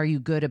 or are you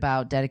good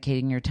about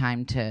dedicating your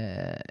time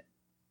to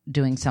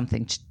doing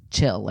something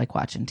chill, like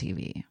watching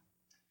TV?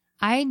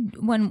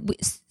 When we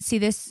see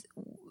this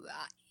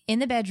in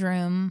the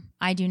bedroom,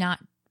 I do not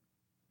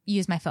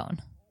use my phone.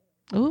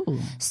 Ooh.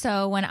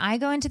 So when I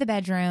go into the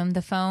bedroom,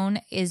 the phone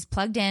is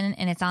plugged in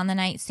and it's on the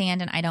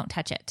nightstand and I don't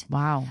touch it.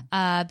 Wow.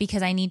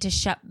 Because I need to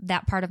shut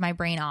that part of my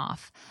brain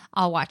off.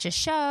 I'll watch a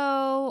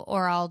show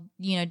or I'll,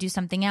 do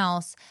something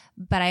else.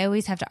 But I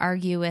always have to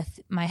argue with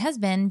my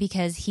husband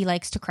because he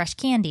likes to crush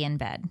candy in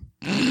bed.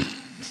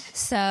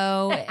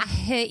 So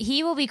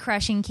he will be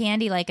crushing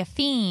candy like a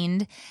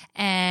fiend,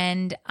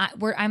 and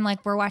I'm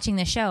like, we're watching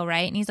the show,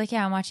 right? And he's like,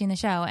 yeah, I'm watching the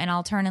show, and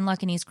I'll turn and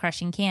look, and he's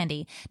crushing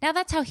candy. Now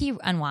that's how he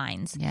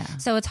unwinds. Yeah.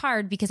 So it's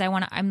hard because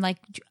I'm like,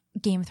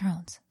 Game of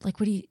Thrones. Like,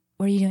 what are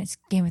you doing? It's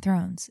Game of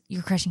Thrones.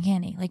 You're crushing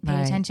candy. Like,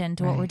 pay attention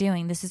to what we're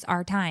doing. This is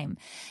our time.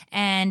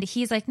 And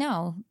he's like,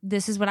 no,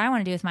 this is what I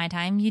want to do with my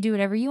time. You do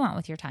whatever you want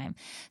with your time.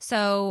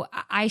 So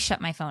I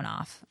shut my phone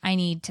off. I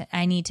need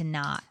to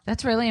not.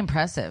 That's really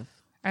impressive.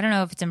 I don't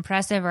know if it's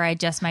impressive or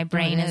my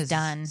brain is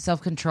done.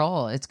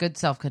 Self-control. It's good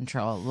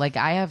self-control. Like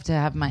I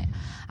have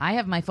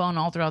my phone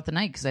all throughout the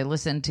night because I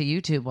listen to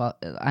YouTube while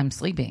I'm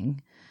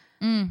sleeping.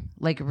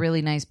 Like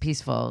really nice,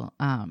 peaceful,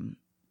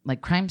 like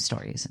crime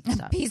stories and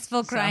stuff.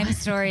 Peaceful crime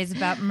stories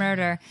about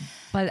murder.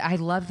 But I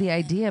love the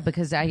idea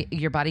because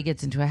your body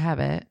gets into a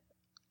habit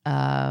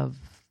of,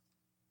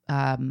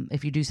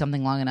 if you do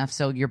something long enough,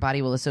 so your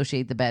body will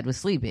associate the bed with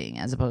sleeping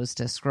as opposed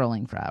to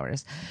scrolling for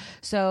hours.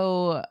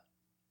 So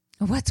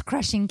what's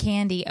crushing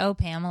candy? Oh,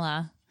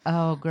 Pamela.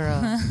 Oh,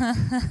 girl.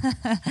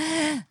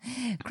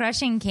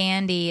 Crushing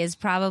candy is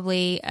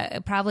probably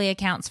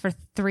accounts for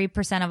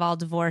 3% of all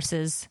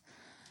divorces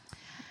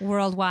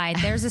worldwide.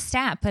 There's a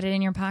stat. Put it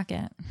in your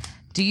pocket.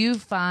 Do you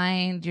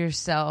find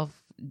yourself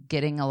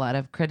getting a lot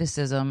of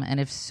criticism? And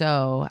if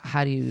so,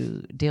 how do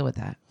you deal with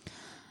that?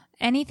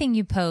 Anything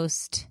you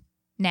post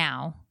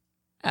now,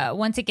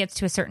 once it gets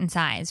to a certain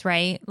size,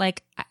 right?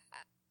 Like,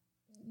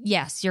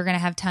 yes, you're going to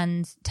have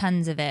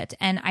tons of it.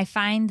 And I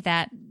find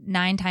that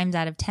 9 times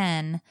out of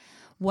 10,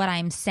 what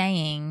I'm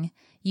saying,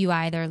 you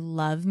either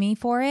love me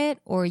for it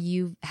or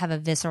you have a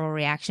visceral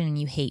reaction and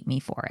you hate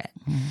me for it.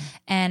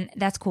 And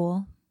that's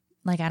cool.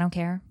 Like, I don't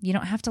care. You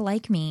don't have to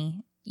like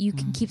me. You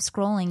can keep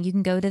scrolling. You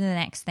can go to the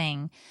next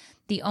thing.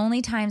 The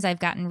only times I've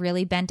gotten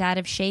really bent out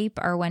of shape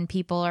are when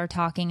people are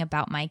talking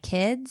about my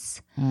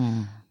kids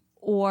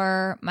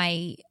or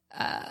my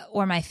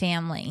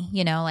family,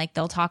 you know, like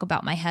they'll talk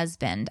about my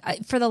husband.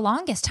 For the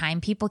longest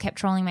time, people kept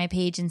trolling my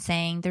page and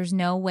saying, there's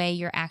no way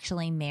you're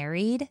actually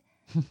married.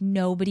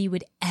 Nobody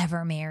would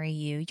ever marry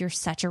you. You're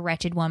such a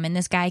wretched woman.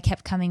 This guy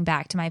kept coming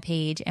back to my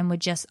page and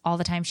would just all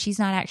the time, she's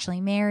not actually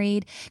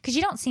married, because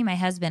you don't see my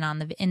husband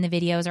in the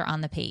videos or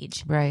on the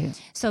page. Right.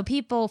 So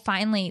people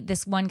finally,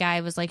 this one guy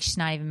was like, she's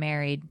not even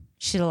married.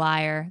 She's a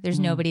liar. There's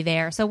nobody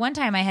there. So one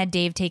time I had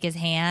Dave take his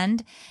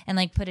hand and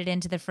like put it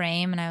into the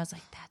frame, and I was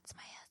like, that's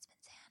my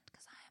husband's hand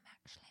because I am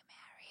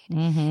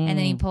actually married. And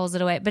then he pulls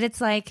it away. But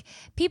it's like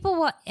people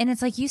will, and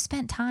it's like, you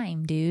spent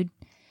time, dude.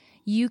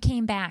 You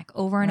came back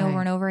over and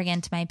over and over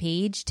again to my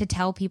page to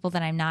tell people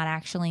that I'm not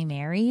actually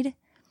married.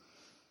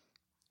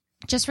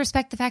 Just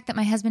respect the fact that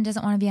my husband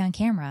doesn't want to be on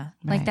camera.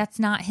 Right. Like, that's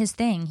not his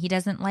thing. He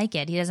doesn't like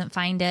it. He doesn't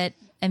find it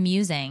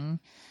amusing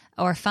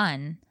or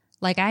fun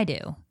like I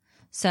do.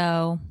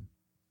 So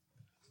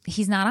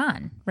he's not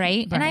on,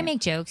 right? And I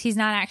make jokes. He's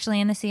not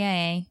actually in the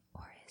CIA,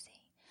 or is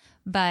he?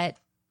 But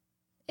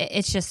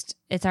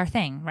it's our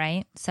thing,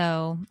 right?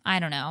 So I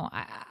don't know.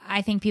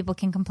 I think people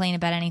can complain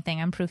about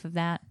anything. I'm proof of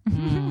that.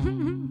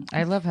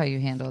 I love how you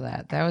handle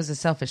that. That was a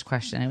selfish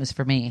question. It was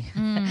for me.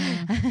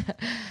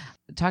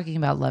 Talking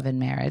about love and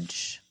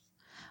marriage.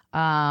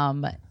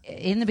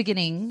 In the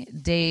beginning,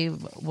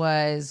 Dave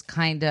was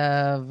kind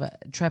of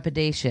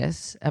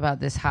trepidatious about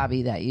this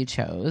hobby that you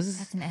chose.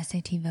 That's an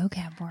SAT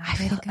vocab word.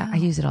 I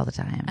use it all the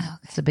time. Oh, okay.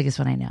 It's the biggest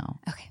one I know.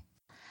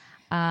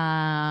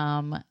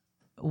 Okay.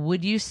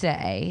 Would you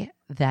say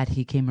that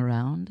he came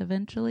around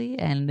eventually?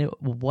 And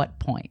at what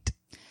point?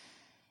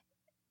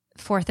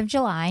 4th of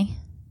July,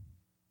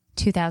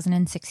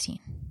 2016.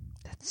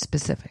 That's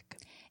specific.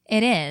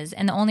 It is.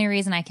 And the only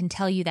reason I can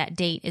tell you that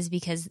date is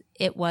because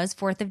it was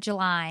 4th of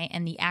July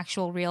and the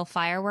actual real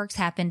fireworks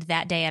happened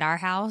that day at our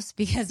house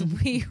because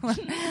we were,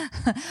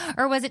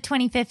 or was it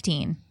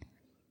 2015?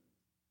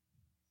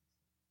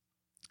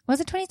 Was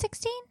it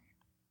 2016?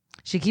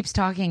 She keeps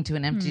talking to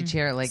an empty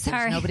chair like Sorry.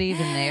 there's nobody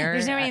even there.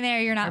 There's nobody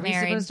there. You're not Are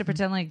married. we supposed to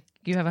pretend like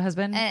you have a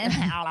husband?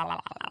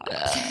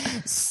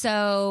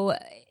 So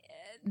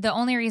the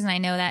only reason I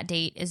know that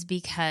date is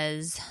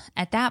because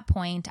at that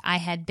point I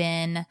had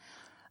been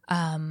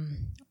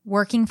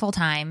working full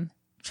time,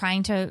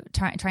 trying to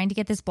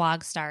get this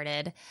blog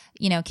started,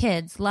 you know,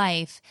 kids,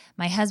 life.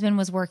 My husband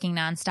was working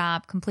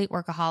nonstop, complete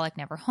workaholic,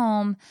 never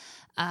home.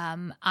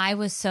 I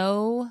was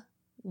so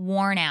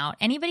worn out.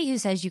 Anybody who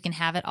says you can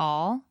have it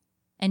all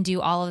and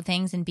do all of the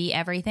things and be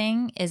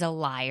everything is a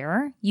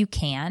liar. You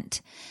can't.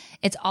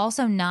 It's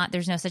also not,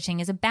 there's no such thing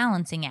as a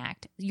balancing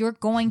act. You're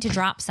going to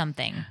drop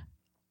something.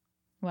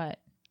 What?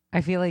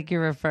 I feel like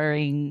you're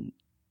referring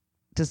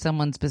to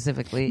someone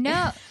specifically.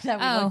 No. that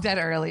we looked at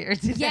earlier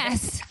today.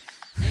 Yes.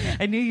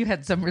 I knew you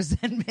had some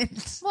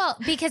resentment. Well,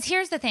 because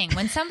here's the thing.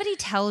 When somebody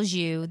tells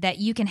you that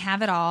you can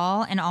have it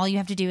all and all you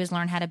have to do is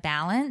learn how to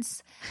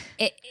balance,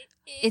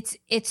 it's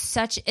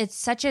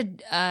such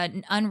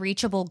an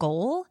unreachable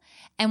goal.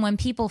 And when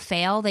people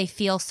fail, they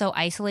feel so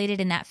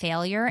isolated in that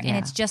failure, and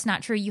it's just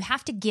not true. You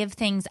have to give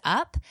things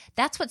up.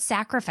 That's what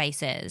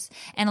sacrifice is.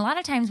 And a lot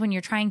of times when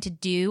you're trying to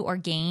do or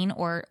gain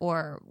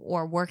or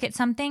work at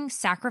something,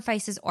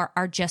 sacrifices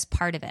are just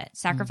part of it.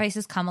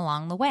 Sacrifices come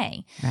along the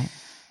way. Right.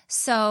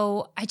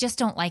 So I just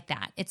don't like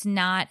that.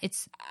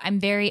 I'm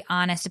very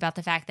honest about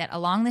the fact that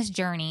along this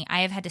journey,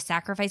 I have had to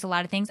sacrifice a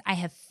lot of things. I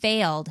have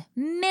failed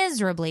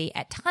miserably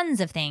at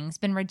tons of things,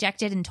 been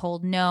rejected and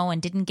told no,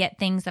 and didn't get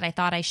things that I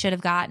thought I should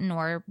have gotten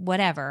or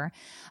whatever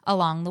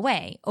along the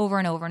way, over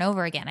and over and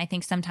over again. I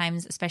think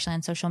sometimes, especially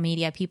on social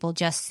media, people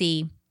just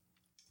see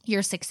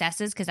your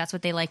successes because that's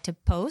what they like to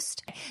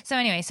post. So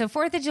anyway, so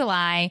 4th of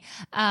July.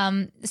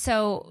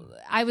 So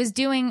I was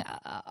doing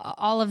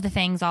all of the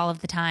things all of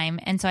the time.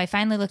 And so I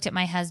finally looked at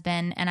my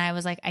husband and I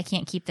was like, I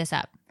can't keep this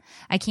up.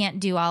 I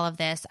can't do all of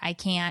this. I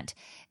can't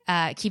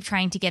keep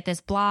trying to get this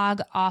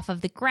blog off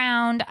of the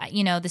ground.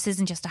 You know, this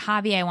isn't just a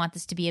hobby. I want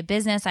this to be a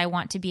business. I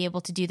want to be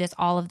able to do this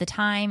all of the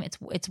time.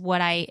 It's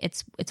what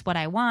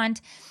I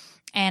want.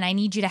 And I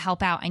need you to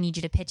help out. I need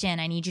you to pitch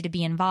in. I need you to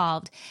be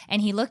involved. And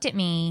he looked at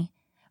me.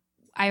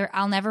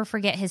 I'll never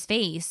forget his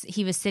face.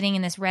 He was sitting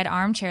in this red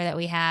armchair that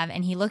we have,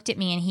 and he looked at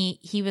me and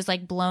he was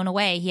like blown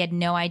away. He had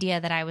no idea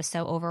that I was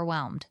so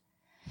overwhelmed.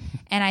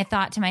 And I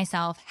thought to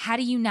myself, how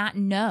do you not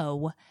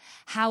know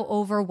how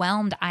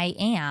overwhelmed I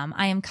am?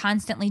 I am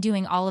constantly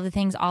doing all of the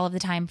things all of the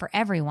time for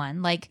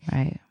everyone. Like,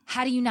 right.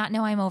 How do you not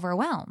know I'm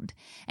overwhelmed?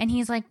 And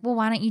he's like, well,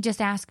 why don't you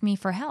just ask me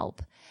for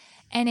help?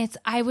 And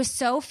I was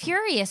so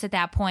furious at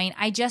that point.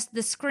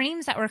 The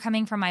screams that were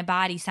coming from my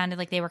body sounded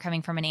like they were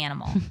coming from an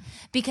animal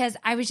because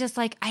I was just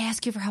like, I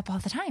ask you for help all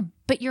the time,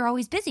 but you're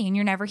always busy and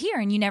you're never here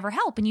and you never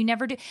help and you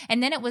never do.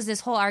 And then it was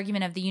this whole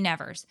argument of the you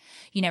nevers.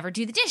 You never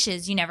do the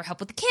dishes. You never help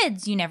with the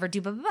kids. You never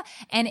do blah, blah, blah.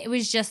 And it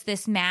was just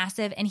this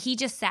massive, and he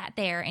just sat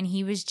there and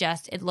he was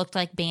just, it looked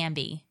like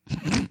Bambi.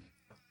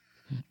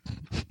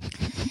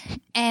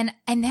 And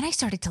then I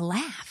started to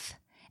laugh.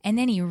 And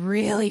then he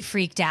really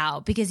freaked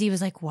out because he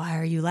was like, why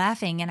are you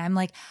laughing? And I'm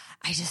like,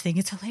 I just think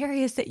it's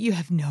hilarious that you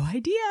have no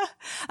idea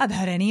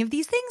about any of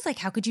these things. Like,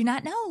 how could you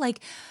not know? Like,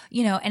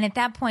 and at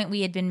that point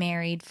we had been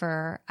married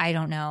for, I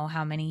don't know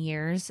how many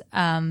years,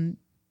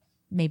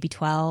 maybe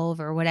 12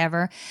 or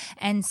whatever.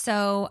 And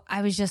so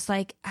I was just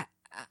like,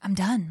 I'm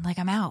done. Like,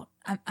 I'm out.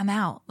 I'm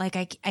out. Like,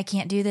 I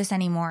can't do this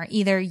anymore.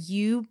 Either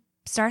you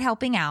start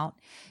helping out,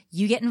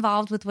 you get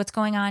involved with what's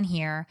going on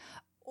here,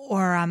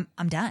 or I'm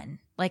done.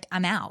 Like,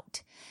 I'm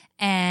out.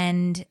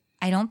 And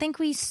I don't think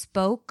we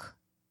spoke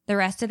the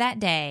rest of that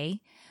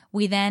day.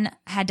 We then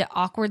had to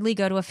awkwardly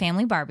go to a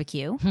family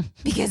barbecue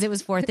because it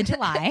was 4th of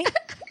July.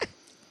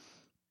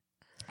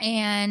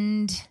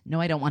 And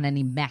no, I don't want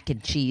any mac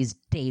and cheese,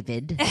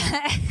 David.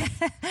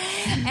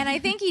 And I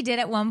think he did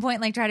at one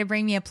point, like, try to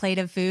bring me a plate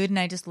of food. And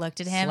I just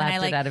looked at him Slapped and I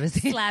like it out of his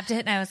hand. slapped it.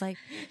 And I was like,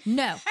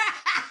 no,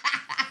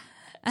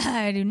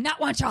 I do not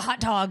want your hot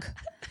dog.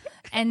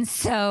 And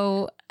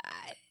so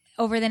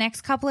over the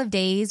next couple of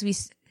days,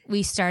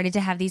 we started to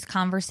have these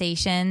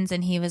conversations,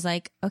 and he was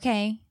like,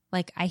 okay,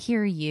 like, I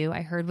hear you.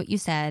 I heard what you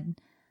said.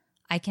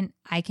 I can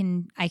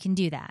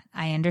do that.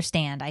 I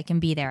understand. I can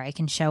be there. I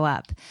can show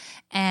up.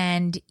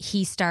 And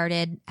he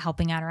started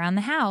helping out around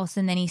the house.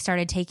 And then he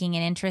started taking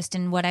an interest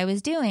in what I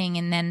was doing.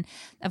 And then,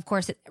 of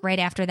course, right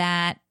after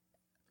that,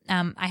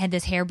 I had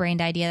this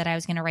harebrained idea that I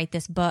was going to write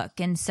this book.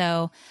 And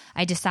so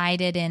I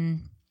decided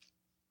in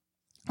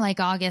like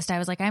August, I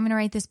was like, I'm going to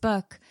write this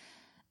book.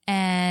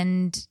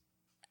 And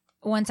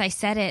once I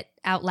said it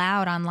out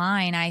loud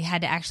online, I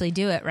had to actually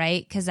do it,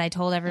 right? Because I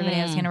told everybody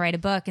I was going to write a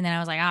book. And then I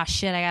was like, oh,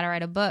 shit, I got to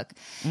write a book.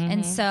 Mm-hmm.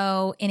 And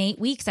so in 8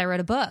 weeks, I wrote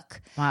a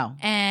book. Wow.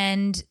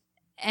 And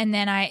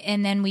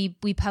then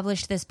we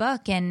published this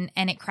book, and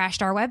it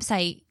crashed our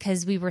website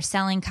because we were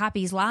selling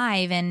copies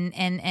live.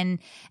 And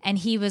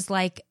he was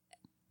like,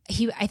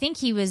 I think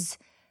he was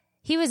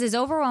as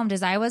overwhelmed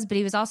as I was, but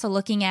he was also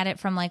looking at it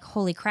from like,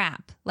 holy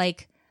crap,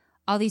 like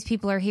all these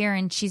people are here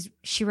and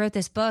she wrote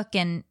this book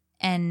and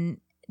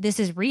this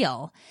is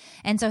real.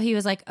 And so he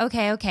was like,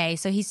 okay.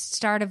 So he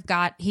sort of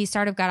got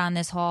on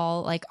this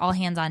whole, like, all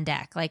hands on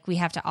deck. Like, we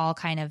have to all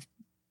kind of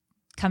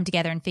come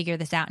together and figure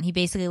this out. And he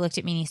basically looked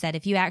at me and he said,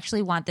 if you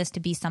actually want this to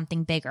be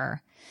something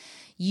bigger,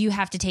 you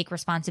have to take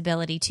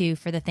responsibility too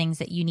for the things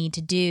that you need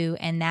to do.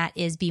 And that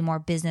is be more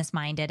business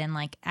minded and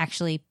like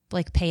actually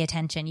like pay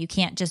attention. You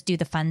can't just do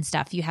the fun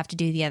stuff. You have to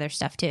do the other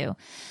stuff too,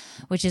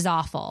 which is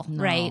awful,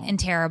 right? And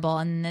terrible.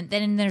 And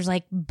then there's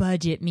like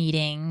budget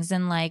meetings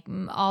and like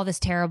all this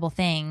terrible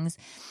things.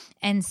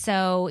 And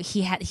so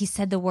he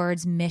said the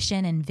words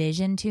mission and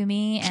vision to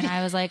me. And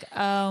I was like,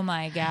 oh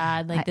my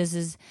God, like this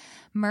is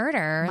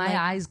murder.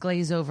 My eyes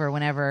glaze over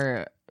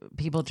whenever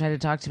people try to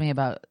talk to me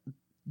about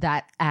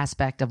that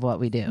aspect of what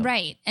we do.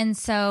 Right. And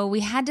so we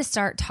had to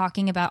start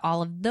talking about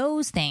all of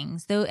those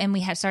things, though, and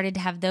we had started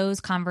to have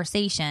those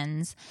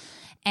conversations.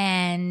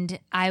 And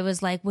I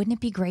was like, wouldn't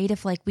it be great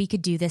if like we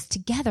could do this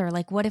together?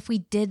 Like, what if we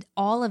did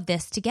all of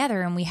this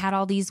together and we had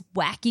all these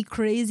wacky,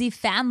 crazy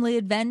family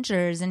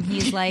adventures? And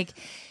he's like,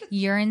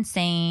 you're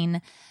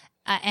insane.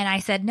 And I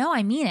said, no,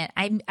 I mean it.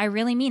 I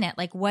really mean it.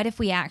 Like, what if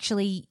we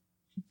actually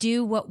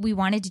do what we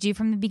wanted to do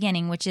from the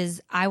beginning, which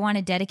is I want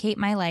to dedicate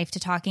my life to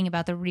talking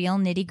about the real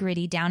nitty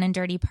gritty, down and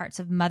dirty parts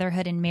of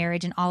motherhood and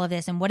marriage and all of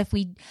this. And what if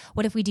we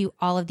do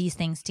all of these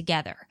things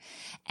together?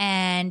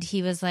 And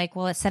he was like,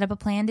 well, let's set up a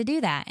plan to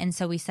do that. And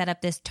so we set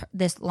up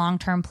this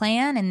long-term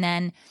plan. And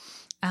then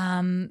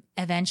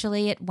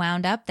eventually it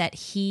wound up that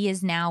he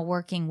is now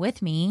working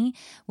with me.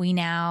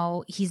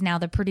 He's now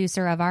the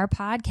producer of our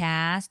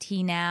podcast.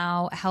 He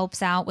now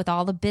helps out with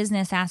all the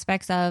business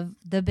aspects of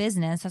the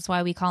business. That's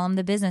why we call him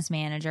the business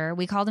manager.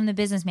 We called him the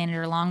business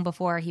manager long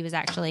before he was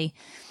actually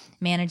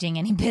managing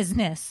any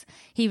business.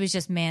 He was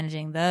just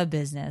managing the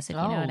business, if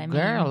you know what I mean.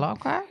 Girl,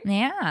 okay.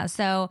 Yeah.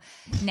 So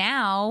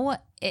now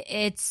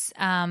it's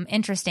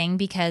interesting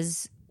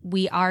because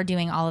we are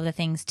doing all of the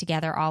things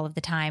together all of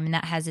the time, and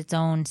that has its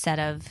own set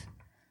of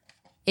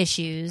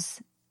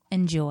issues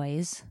and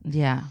joys.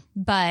 Yeah.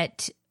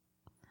 But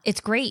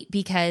it's great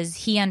because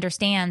he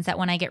understands that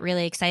when I get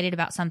really excited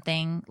about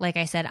something, like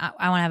I said,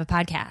 I want to have a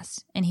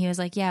podcast. And he was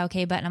like, yeah,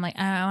 okay. But I'm like,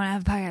 I want to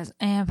have a podcast.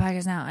 I have a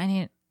podcast now.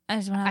 I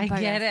just want to have a podcast.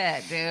 I get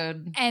it,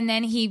 dude. And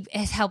then he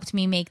has helped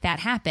me make that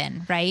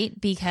happen, right?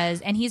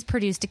 And he's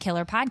produced a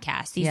killer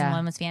podcast. Season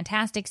 1 was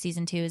fantastic.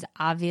 Season 2 is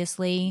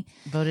obviously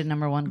voted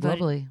number 1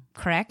 globally.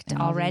 Correct.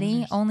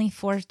 Already. Only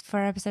four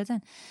episodes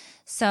in.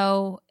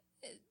 So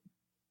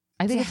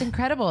I think it's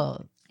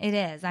incredible. It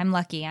is. I'm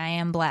lucky. I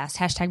am blessed.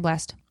 #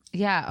 blessed.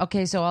 Yeah.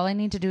 Okay. So all I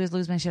need to do is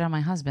lose my shit on my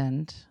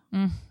husband.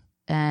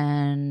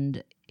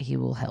 And he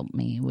will help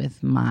me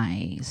with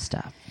my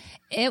stuff.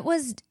 It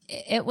was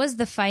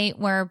the fight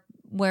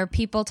where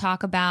people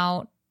talk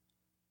about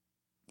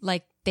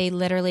like they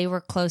literally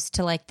were close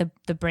to like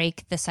the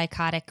break, the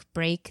psychotic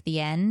break, the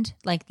end.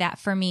 Like that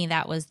for me,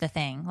 that was the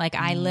thing. Like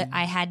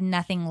I had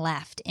nothing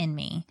left in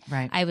me.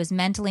 Right. I was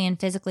mentally and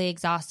physically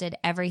exhausted.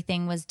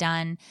 Everything was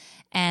done.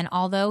 And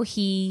although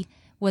he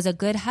was a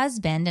good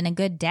husband and a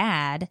good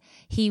dad,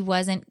 he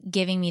wasn't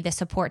giving me the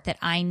support that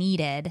I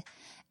needed.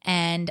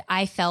 And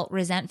I felt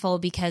resentful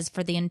because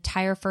for the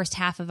entire first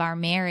half of our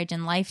marriage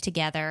and life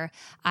together,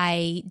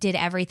 I did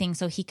everything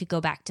so he could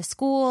go back to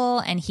school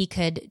and he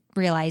could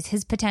realize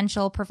his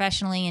potential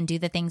professionally and do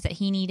the things that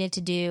he needed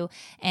to do.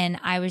 And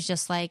I was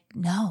just like,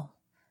 no,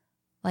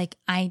 like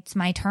it's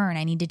my turn.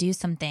 I need to do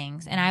some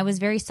things. And I was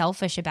very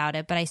selfish about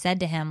it. But I said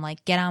to him,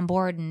 like, get on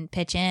board and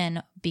pitch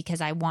in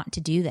because I want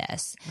to do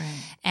this.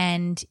 Right.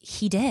 And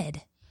he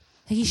did.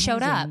 He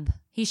showed up.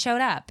 He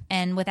showed up.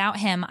 And without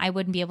him, I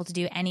wouldn't be able to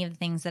do any of the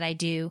things that I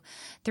do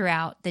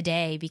throughout the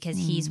day because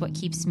he's what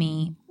keeps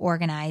me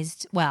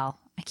organized. Well,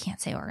 I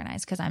can't say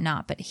organized because I'm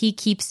not, but he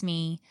keeps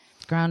me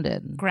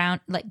grounded,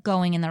 like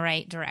going in the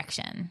right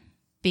direction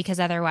because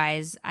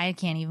otherwise I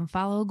can't even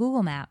follow a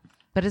Google map.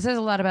 But it says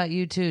a lot about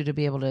you too, to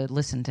be able to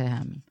listen to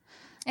him.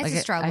 It's like, a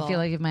struggle. I feel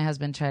like if my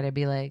husband tried to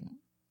be like,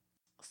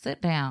 sit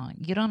down,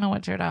 you don't know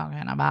what you're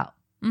talking about.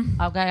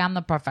 Mm-hmm. Okay, I'm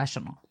the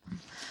professional.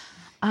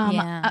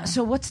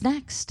 So what's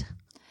next?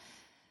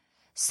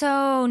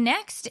 So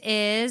next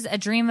is a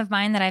dream of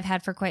mine that I've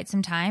had for quite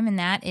some time, and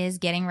that is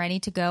getting ready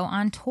to go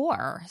on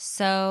tour.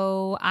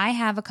 So I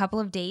have a couple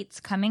of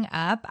dates coming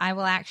up. I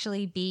will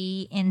actually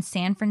be in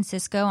San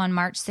Francisco on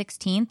March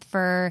 16th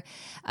for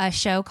a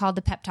show called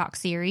the Pep Talk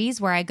Series,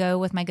 where I go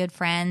with my good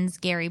friends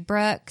Gary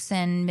Brooks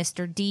and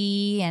Mr.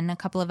 D and a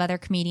couple of other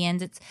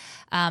comedians. It's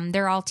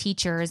they're all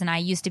teachers, and I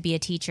used to be a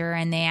teacher,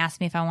 and they asked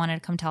me if I wanted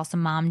to come tell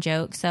some mom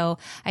jokes. So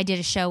I did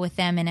a show with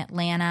them in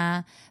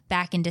Atlanta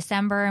back in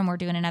December, and we're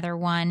doing another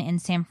one in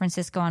San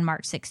Francisco on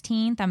March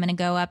 16th. I'm going to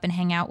go up and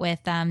hang out with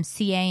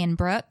CA and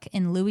Brooke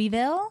in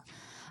Louisville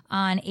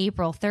on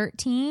April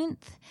 13th.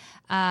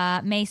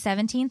 May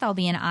 17th, I'll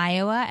be in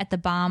Iowa at the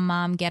Bomb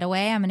Mom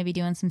Getaway. I'm going to be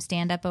doing some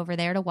stand-up over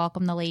there to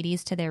welcome the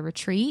ladies to their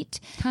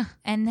retreat. Huh.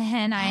 And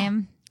then I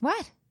am...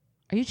 What?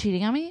 Are you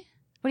cheating on me?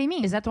 What do you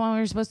mean? Is that the one we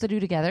were supposed to do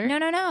together?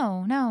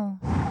 No.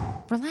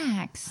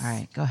 Relax. All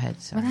right, go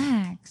ahead. Sorry.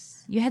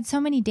 Relax. You had so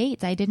many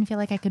dates. I didn't feel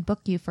like I could book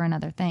you for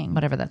another thing.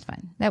 Whatever, that's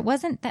fine. That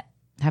wasn't that.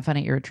 Have fun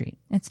at your retreat.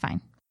 It's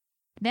fine.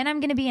 Then I'm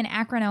going to be in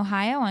Akron,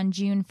 Ohio on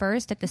June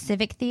 1st at the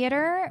Civic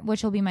Theater,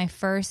 which will be my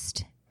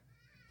first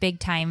big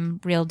time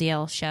real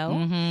deal show.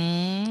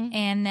 Mm-hmm.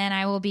 And then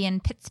I will be in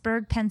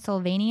Pittsburgh,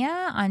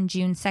 Pennsylvania on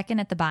June 2nd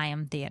at the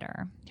Byam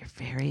Theater. Your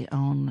very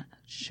own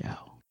show.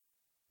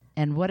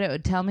 And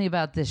tell me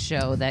about this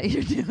show that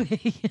you're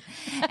doing.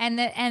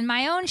 and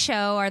my own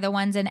show are the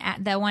one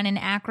in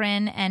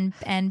Akron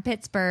and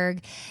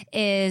Pittsburgh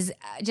is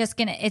just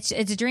it's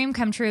a dream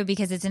come true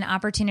because it's an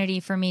opportunity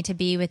for me to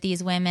be with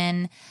these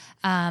women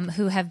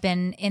who have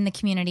been in the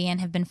community and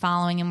have been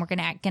following, and we're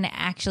gonna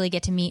actually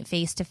get to meet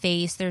face to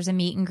face. There's a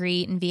meet and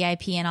greet and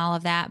VIP and all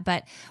of that,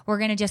 but we're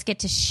gonna just get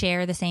to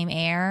share the same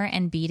air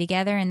and be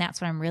together, and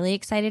that's what I'm really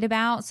excited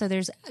about. So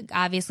there's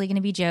obviously going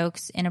to be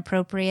jokes,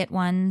 inappropriate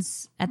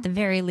ones at the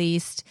very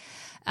least.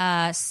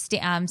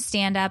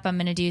 Stand up. I'm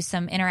going to do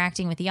some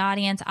interacting with the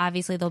audience.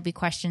 Obviously, there'll be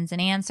questions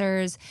and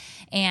answers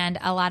and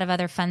a lot of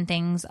other fun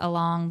things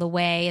along the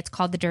way. It's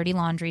called the Dirty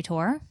Laundry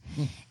Tour.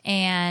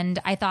 And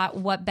I thought,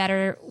 what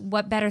better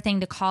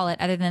thing to call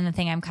it other than the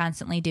thing I'm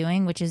constantly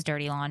doing, which is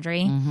dirty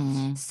laundry.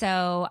 Mm-hmm.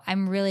 So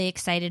I'm really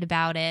excited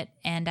about it.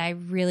 And I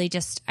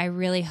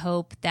really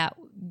hope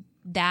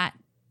that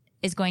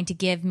is going to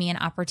give me an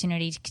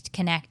opportunity to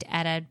connect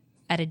at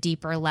a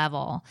deeper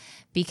level,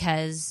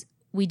 because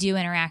we do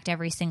interact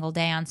every single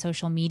day on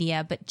social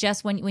media, but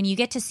just when you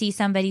get to see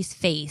somebody's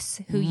face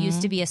who mm-hmm.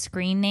 used to be a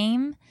screen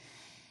name,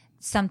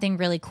 something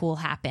really cool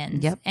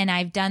happens. Yep. And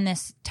I've done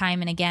this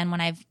time and again when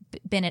I've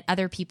been at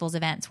other people's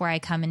events where I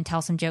come and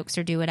tell some jokes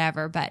or do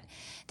whatever, but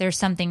there's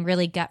something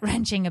really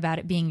gut-wrenching about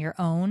it being your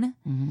own.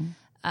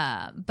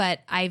 Mm-hmm.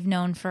 But I've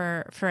known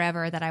for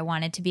forever that I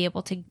wanted to be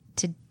able to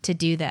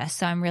do this.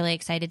 So I'm really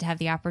excited to have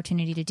the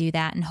opportunity to do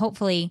that. And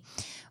hopefully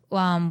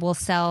we'll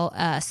sell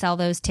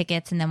those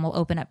tickets, and then we'll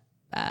open up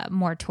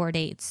more tour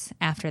dates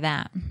after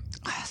that.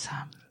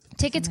 Awesome.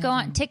 Tickets go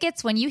on.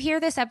 Tickets, when you hear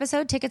this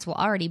episode, tickets will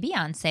already be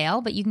on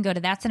sale, but you can go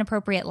to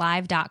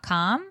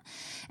that'sinappropriatelive.com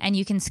and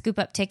you can scoop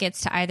up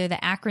tickets to either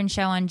the Akron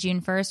show on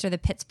June 1st or the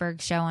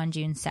Pittsburgh show on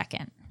June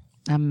 2nd.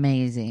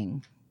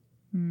 Amazing.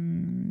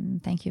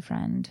 Thank you,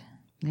 friend.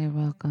 You're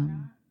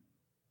welcome.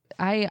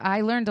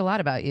 I learned a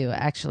lot about you,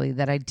 actually,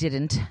 that I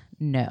didn't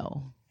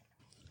know.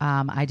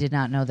 I did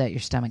not know that your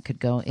stomach could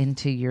go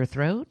into your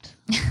throat.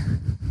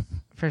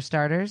 For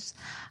starters.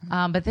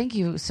 But thank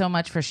you so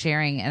much for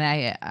sharing.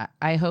 And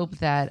I hope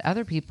that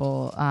other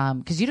people,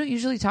 because you don't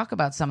usually talk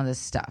about some of this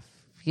stuff.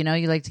 You know,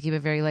 you like to keep it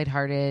very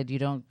lighthearted. You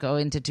don't go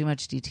into too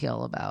much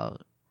detail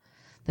about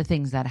the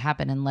things that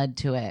happened and led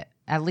to it.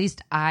 At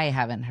least I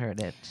haven't heard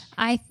it.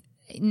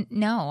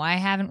 No, I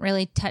haven't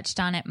really touched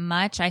on it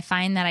much. I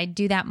find that I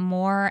do that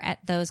more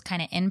at those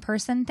kind of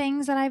in-person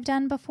things that I've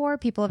done before.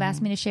 People have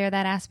asked me to share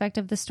that aspect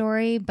of the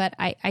story, but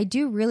I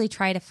do really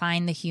try to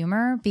find the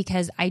humor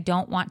because I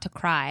don't want to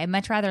cry. I'd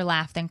much rather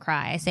laugh than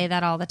cry. I say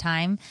that all the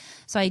time.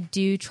 So I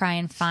do try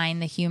and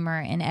find the humor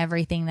in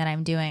everything that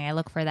I'm doing. I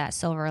look for that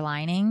silver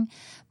lining,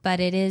 but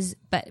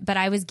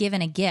I was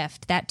given a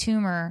gift. That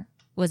tumor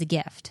was a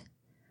gift.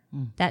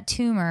 That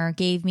tumor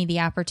gave me the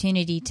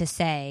opportunity to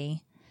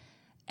say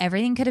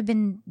everything could have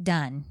been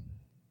done.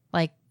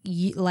 Like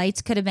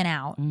lights could have been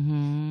out.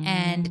 Mm-hmm.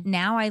 And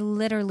now I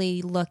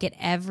literally look at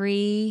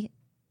everything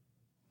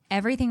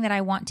that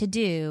I want to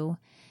do.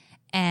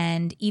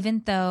 And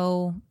even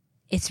though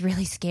it's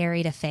really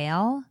scary to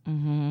fail,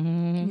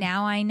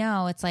 now I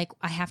know it's like,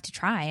 I have to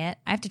try it.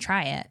 I have to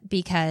try it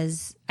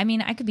because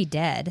I could be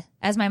dead.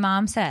 As my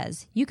mom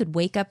says, you could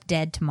wake up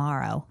dead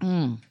tomorrow.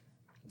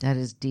 That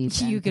is deep.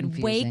 You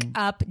could wake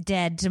up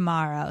dead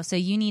tomorrow. So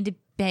you need to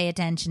pay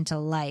attention to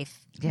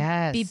life.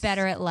 Yes. Be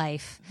better at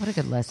life. What a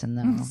good lesson,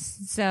 though.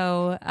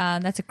 So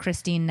that's a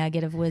Christine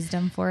nugget of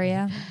wisdom for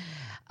you.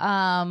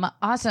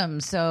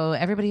 Awesome. So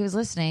everybody who's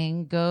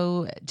listening,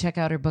 go check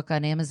out her book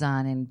on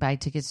Amazon and buy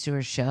tickets to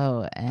her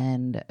show.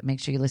 And make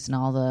sure you listen to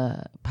all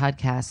the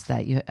podcasts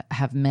that you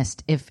have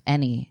missed, if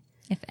any.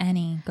 If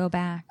any, go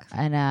back.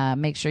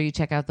 And make sure you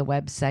check out the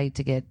website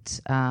to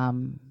get...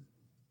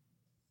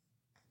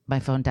 my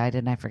phone died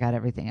and I forgot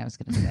everything I was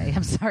going to say.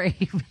 I'm sorry.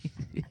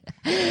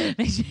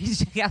 Make sure you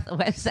check out the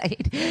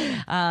website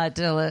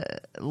to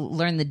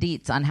learn the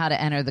deets on how to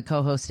enter the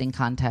co-hosting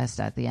contest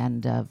at the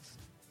end of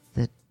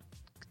the...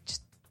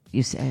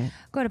 You say it.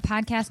 Go to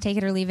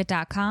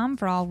podcasttakeitorleaveit.com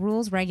for all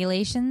rules,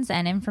 regulations,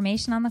 and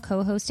information on the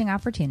co-hosting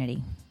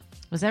opportunity.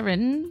 Was that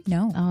written?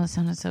 No. Oh, it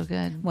sounded so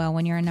good. Well,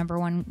 when you're a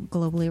 #1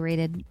 globally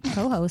rated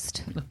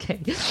co-host. Okay.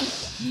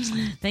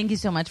 Thank you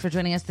so much for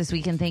joining us this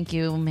week. And thank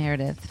you,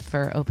 Meredith,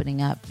 for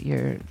opening up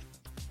your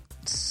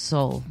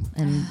soul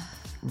and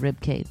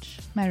rib cage.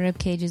 My rib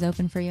cage is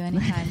open for you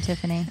anytime,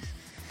 Tiffany.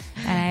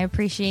 And I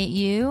appreciate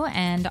you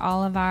and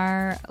all of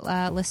our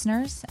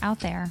listeners out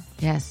there.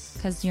 Yes.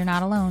 Because you're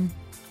not alone.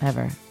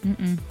 Ever.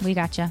 We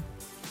got you.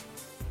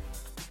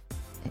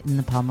 In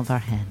the palm of our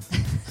hand.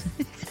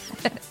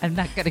 I'm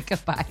not going to go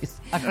bye.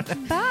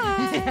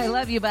 Bye. I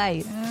love you.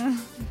 Bye.